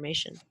that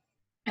information?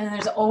 And then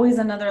there's always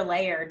another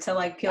layer to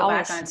like peel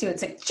back on Always. it too.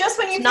 It's like just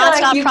when It's you feel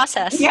like nonstop you,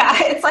 process. yeah,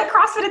 it's like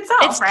CrossFit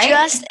itself, It's right?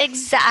 just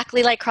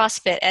exactly like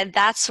CrossFit. And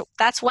that's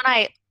when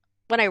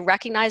I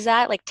recognized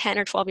that, like 10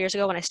 or 12 years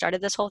ago when I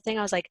started this whole thing,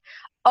 I was like,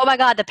 oh my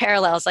God, the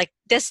parallels. Like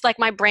this, like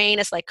my brain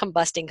is like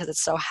combusting because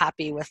it's so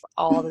happy with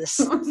all this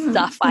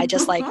stuff. I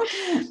just like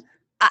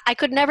I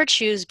could never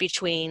choose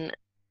between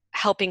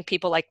helping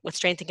people like with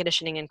strength and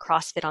conditioning and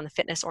CrossFit on the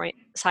fitness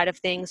side of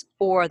things,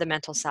 or the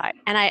mental side.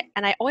 And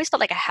I always felt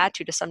like I had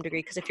to some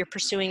degree, because if you're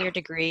pursuing your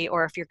degree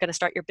or if you're going to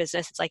start your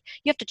business, it's like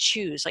you have to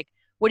choose, like,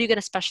 what are you going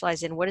to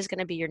specialize in? What is going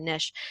to be your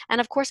niche?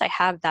 And of course I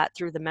have that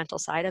through the mental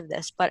side of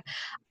this, but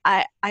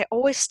I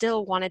always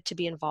still wanted to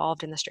be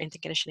involved in the strength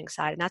and conditioning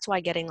side. And that's why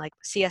getting like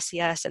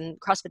CSCS and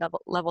CrossFit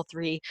level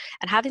 3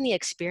 and having the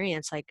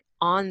experience like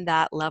on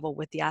that level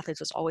with the athletes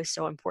was always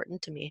so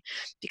important to me,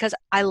 because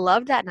I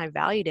loved that and I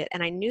valued it.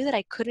 And I knew that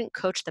I couldn't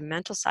coach the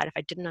mental side if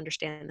I didn't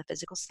understand the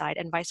physical side,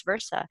 and vice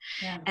versa.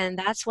 Yeah. And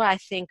that's what I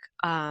think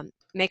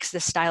makes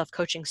this style of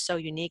coaching so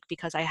unique,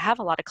 because I have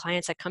a lot of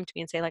clients that come to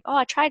me and say like, oh,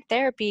 I tried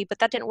therapy, but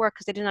that didn't work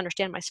because they didn't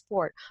understand my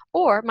sport.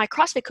 Or my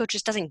CrossFit coach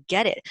just doesn't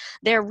get it.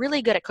 They're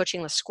really good at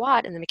coaching the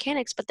squat and the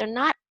mechanics, but they're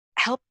not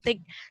they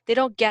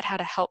don't get how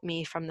to help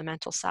me from the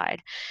mental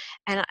side.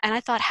 And I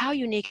thought how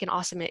unique and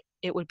awesome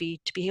it would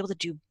be to be able to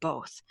do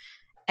both.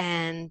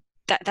 And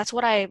that's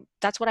what I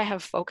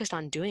have focused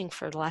on doing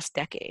for the last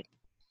decade.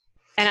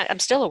 And I'm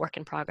still a work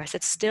in progress.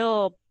 It's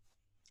still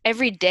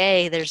every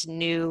day there's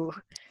new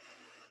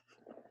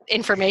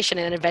information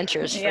and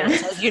adventures for Yeah.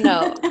 this, as you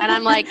know. And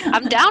I'm like,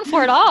 I'm down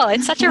for it all.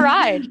 It's such a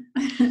ride.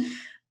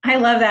 I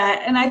love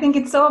that. And I think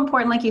it's so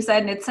important, like you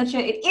said, and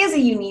it is a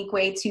unique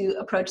way to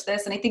approach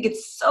this. And I think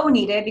it's so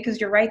needed, because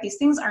you're right. These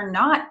things are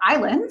not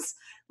islands.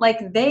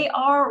 Like they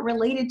are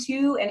related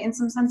to, and in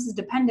some senses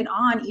dependent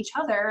on each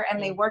other,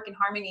 and they work in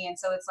harmony. And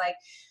so it's like,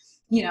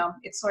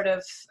 it's sort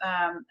of,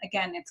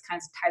 again, it's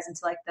kind of ties into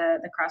like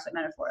the CrossFit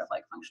metaphor of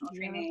like functional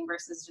training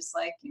versus just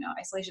like,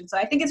 isolation. So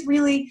I think it's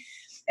really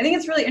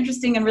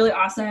interesting and really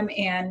awesome.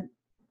 And,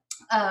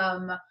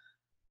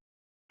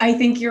 I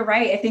think you're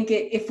right. I think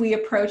if we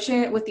approach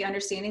it with the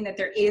understanding that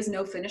there is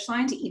no finish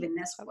line to even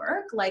this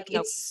work, like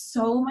Nope. it's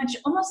so much,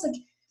 almost like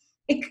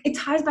it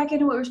ties back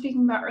into what we were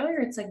speaking about earlier.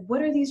 It's like,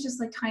 what are these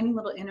just like tiny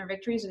little inner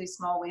victories or these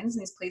small wins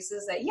in these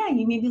places that, yeah,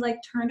 you maybe like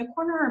turned a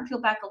corner or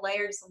peel back a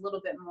layer just a little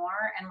bit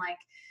more, and like,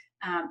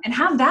 and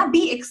have that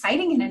be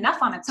exciting and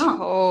enough on its own.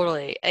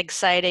 Totally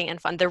exciting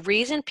and fun. The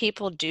reason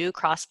people do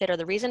CrossFit, or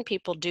the reason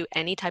people do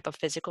any type of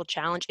physical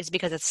challenge, is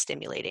because it's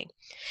stimulating.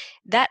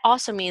 That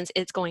also means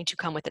it's going to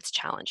come with its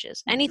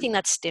challenges. Anything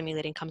that's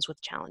stimulating comes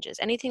with challenges.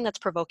 Anything that's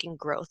provoking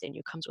growth in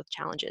you comes with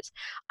challenges.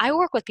 I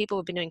work with people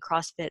who've been doing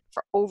CrossFit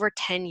for over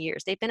 10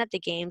 years. They've been at the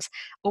games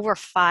over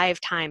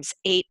 5 times,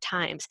 8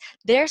 times.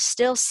 They're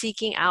still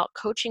seeking out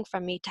coaching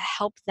from me to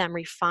help them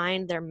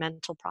refine their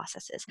mental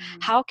processes.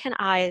 How can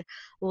I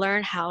learn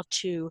how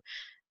to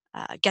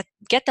get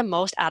the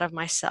most out of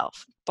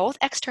myself, both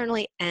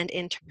externally and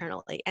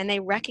internally? And they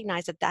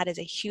recognize that that is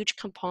a huge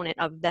component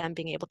of them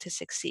being able to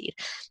succeed.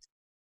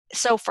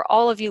 So for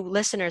all of you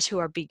listeners who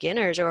are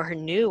beginners or who are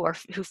new or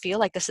who feel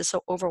like this is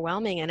so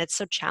overwhelming and it's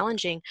so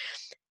challenging,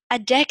 a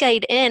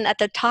decade in at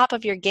the top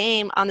of your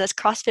game on this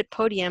CrossFit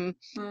podium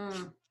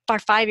for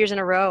 5 years in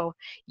a row,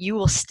 you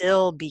will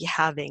still be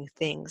having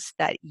things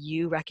that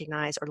you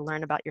recognize or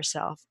learn about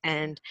yourself,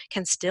 and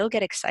can still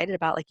get excited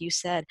about, like you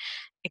said,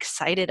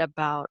 excited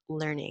about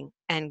learning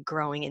and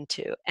growing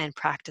into and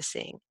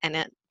practicing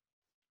and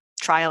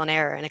trial and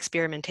error and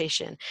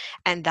experimentation.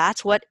 And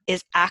that's what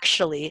is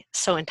actually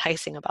so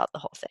enticing about the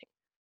whole thing.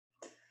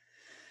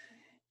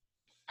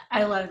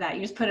 I love that.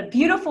 You just put a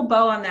beautiful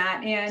bow on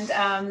that. And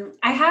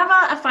I have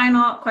a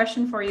final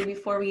question for you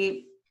before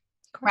we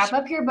wrap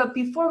up here. But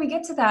before we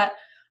get to that,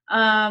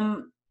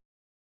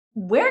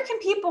 where can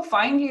people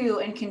find you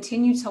and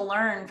continue to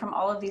learn from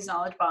all of these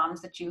knowledge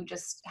bombs that you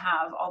just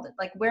have?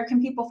 Where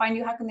can people find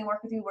you? How can they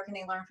work with you? Where can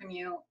they learn from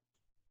you?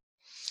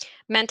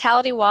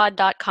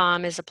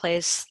 MentalityWOD.com is a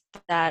place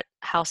that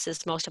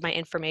houses most of my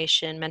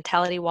information.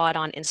 Mentality WOD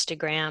on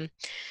Instagram.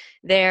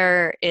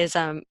 There is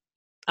a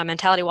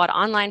Mentality WOD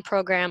online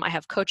program. I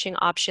have coaching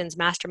options,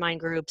 mastermind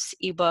groups,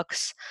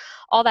 ebooks,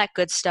 all that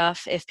good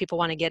stuff if people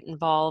want to get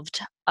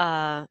involved.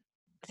 I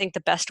think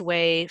the best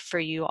way for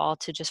you all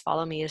to just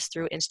follow me is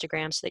through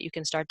Instagram, so that you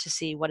can start to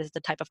see what is the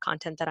type of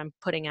content that I'm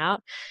putting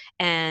out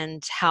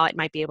and how it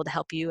might be able to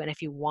help you. And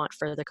if you want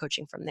further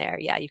coaching from there,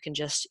 yeah, you can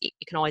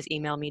always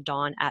email me,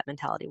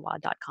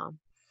 dawn@mentalitywod.com.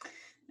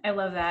 I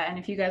love that. And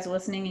if you guys are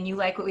listening and you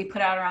like what we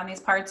put out around these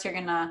parts, you're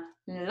going to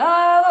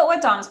love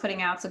what Dawn is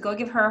putting out. So go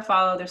give her a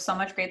follow. There's so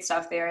much great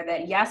stuff there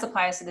that, yes,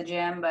 applies to the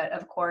gym, but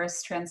of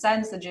course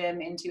transcends the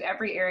gym into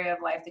every area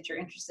of life that you're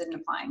interested in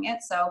applying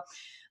it. So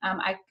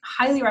I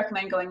highly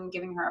recommend going and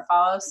giving her a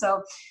follow.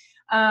 So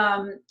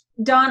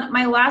Dawn,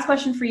 my last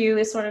question for you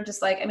is sort of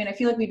just like, I mean, I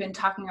feel like we've been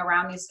talking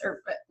around these,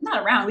 or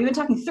not around, we've been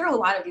talking through a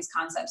lot of these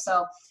concepts.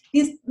 So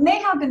these may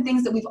have been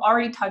things that we've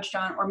already touched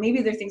on, or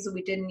maybe they're things that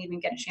we didn't even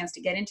get a chance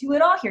to get into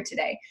at all here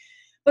today.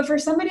 But for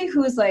somebody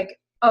who is like,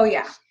 oh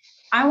yeah,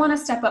 I want to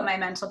step up my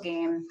mental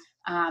game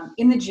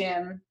in the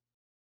gym,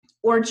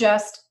 or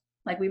just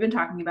like we've been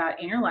talking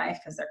about in your life,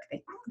 because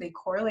they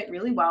correlate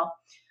really well.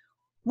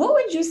 What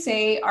would you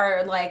say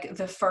are like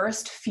the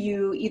first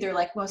few, either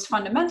like most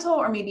fundamental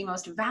or maybe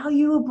most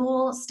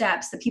valuable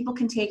steps that people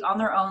can take on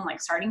their own, like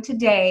starting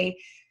today,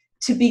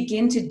 to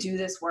begin to do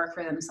this work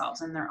for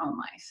themselves in their own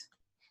life?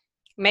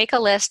 Make a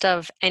list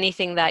of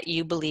anything that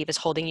you believe is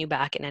holding you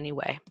back in any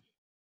way.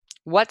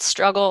 What's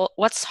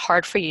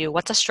hard for you?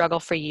 What's a struggle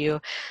for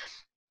you?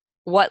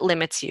 What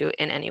limits you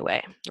in any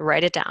way?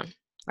 Write it down,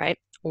 right?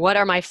 What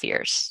are my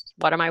fears?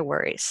 What are my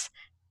worries?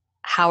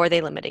 How are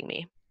they limiting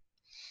me?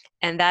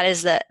 And that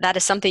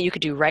is something you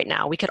could do right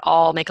now. We could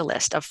all make a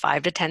list of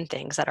 5 to 10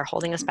 things that are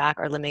holding us back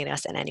or limiting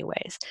us in any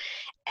ways.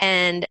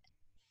 And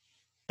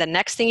the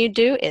next thing you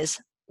do is,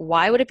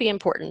 why would it be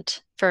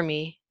important for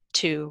me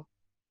to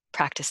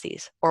practice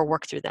these or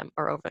work through them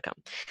or overcome?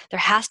 There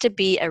has to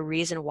be a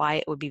reason why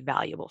it would be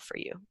valuable for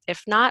you.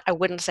 If not, I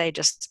wouldn't say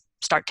just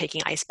start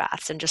taking ice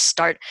baths and just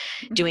start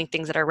doing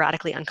things that are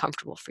radically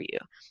uncomfortable for you.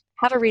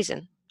 Have a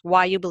reason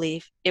why you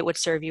believe it would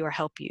serve you or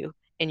help you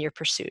in your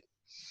pursuit.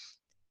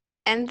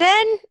 And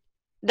then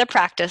the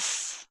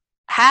practice.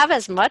 Have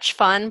as much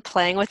fun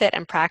playing with it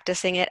and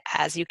practicing it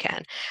as you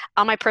can.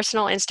 On my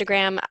personal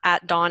Instagram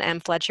at Dawn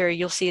M. Fletcher,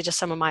 you'll see just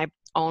some of my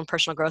own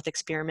personal growth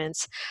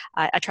experiments.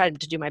 I try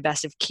to do my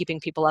best of keeping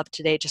people up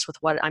to date just with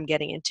what I'm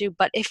getting into.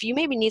 But if you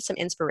maybe need some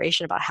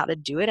inspiration about how to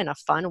do it in a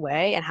fun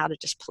way and how to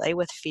just play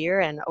with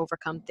fear and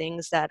overcome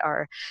things that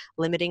are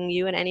limiting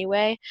you in any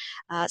way,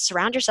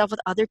 surround yourself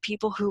with other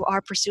people who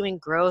are pursuing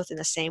growth in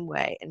the same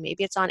way. And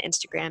maybe it's on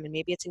Instagram and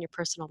maybe it's in your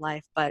personal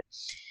life, but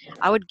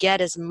I would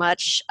get as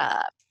much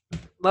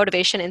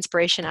motivation,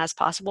 inspiration as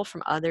possible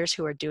from others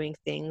who are doing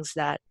things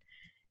that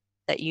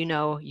you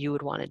know you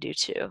would want to do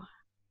too.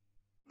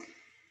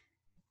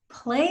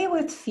 Play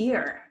with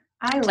fear.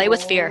 I Play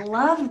with fear.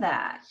 love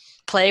that.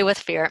 Play with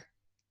fear.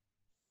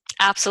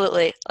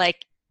 Absolutely.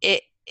 Like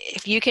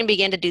if you can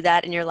begin to do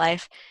that in your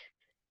life,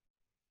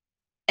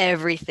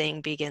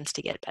 everything begins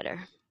to get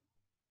better.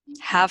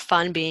 Have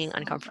fun being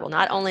uncomfortable.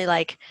 Not only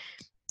like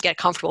get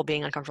comfortable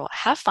being uncomfortable,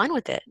 have fun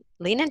with it.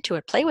 Lean into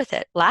it. Play with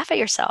it. Laugh at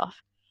yourself.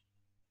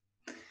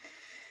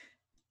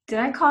 Did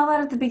I call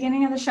that at the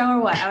beginning of the show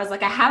or what? I was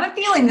like, I have a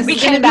feeling this We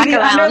is going came to be back the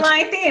around.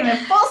 underlying theme in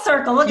full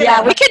circle. Look at Yeah,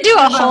 that. we could do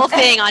a whole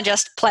thing on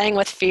just playing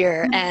with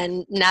fear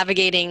and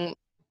navigating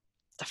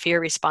the fear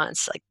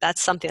response. Like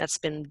that's something that's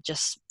been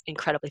just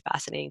incredibly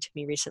fascinating to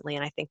me recently.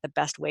 And I think the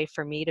best way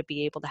for me to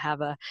be able to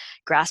have a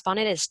grasp on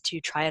it is to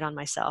try it on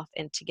myself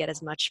and to get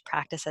as much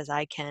practice as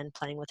I can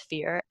playing with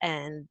fear.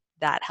 And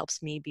that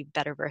helps me be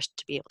better versed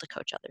to be able to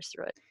coach others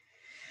through it.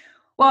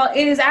 Well,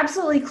 it is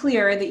absolutely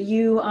clear that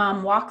you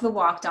walk the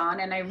walk, Dawn,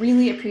 and I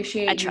really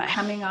appreciate you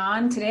coming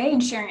on today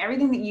and sharing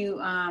everything that you,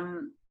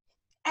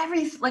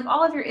 like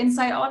all of your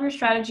insight, all of your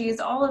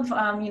strategies, all of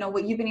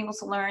what you've been able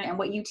to learn and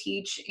what you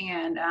teach.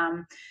 And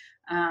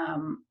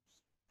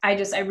I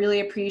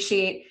really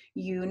appreciate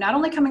you not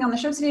only coming on the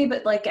show today,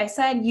 but like I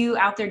said, you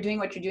out there doing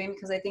what you're doing,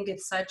 because I think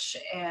it's such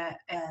a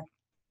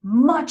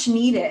much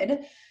needed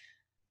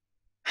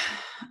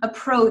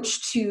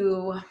approach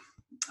to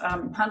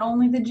not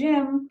only the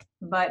gym,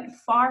 but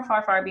far,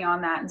 far, far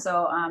beyond that. And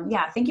so,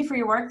 thank you for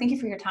your work. Thank you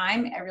for your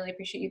time. I really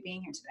appreciate you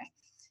being here today.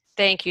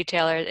 Thank you,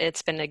 Taylor.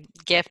 It's been a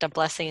gift, a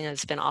blessing, and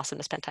it's been awesome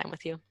to spend time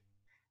with you.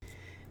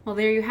 Well,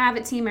 there you have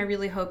it, team. I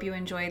really hope you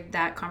enjoyed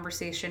that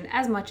conversation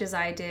as much as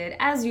I did.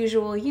 As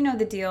usual, you know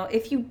the deal.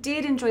 If you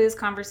did enjoy this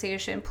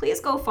conversation, please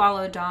go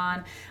follow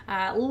Dawn.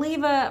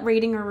 Leave a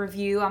rating or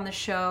review on the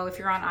show if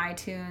you're on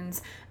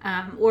iTunes,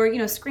 or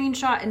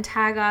screenshot and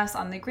tag us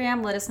on the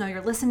gram. Let us know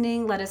you're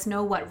listening. Let us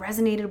know what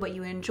resonated, what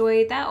you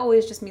enjoyed. That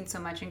always just means so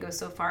much and goes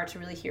so far to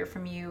really hear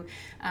from you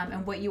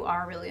and what you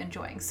are really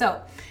enjoying.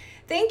 So,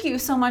 thank you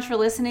so much for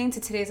listening to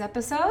today's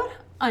episode.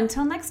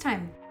 Until next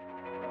time.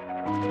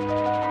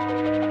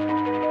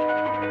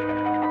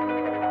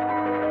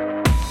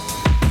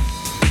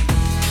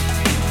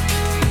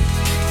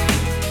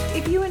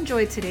 If you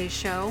enjoyed today's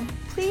show,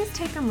 please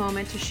take a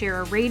moment to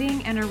share a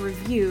rating and a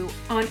review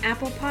on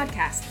Apple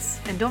Podcasts.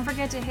 And don't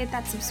forget to hit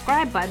that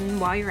subscribe button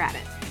while you're at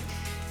it.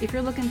 If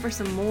you're looking for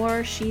some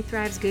more She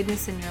Thrives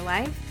goodness in your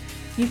life,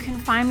 you can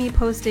find me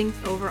posting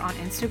over on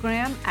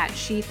Instagram at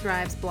She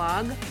Thrives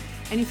blog.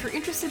 And if you're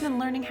interested in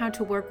learning how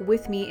to work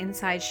with me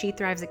inside She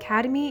Thrives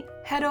Academy,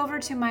 head over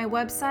to my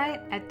website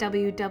at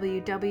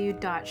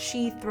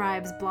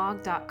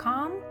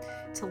www.shethrivesblog.com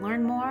to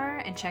learn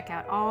more and check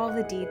out all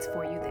the deeds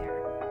for you there.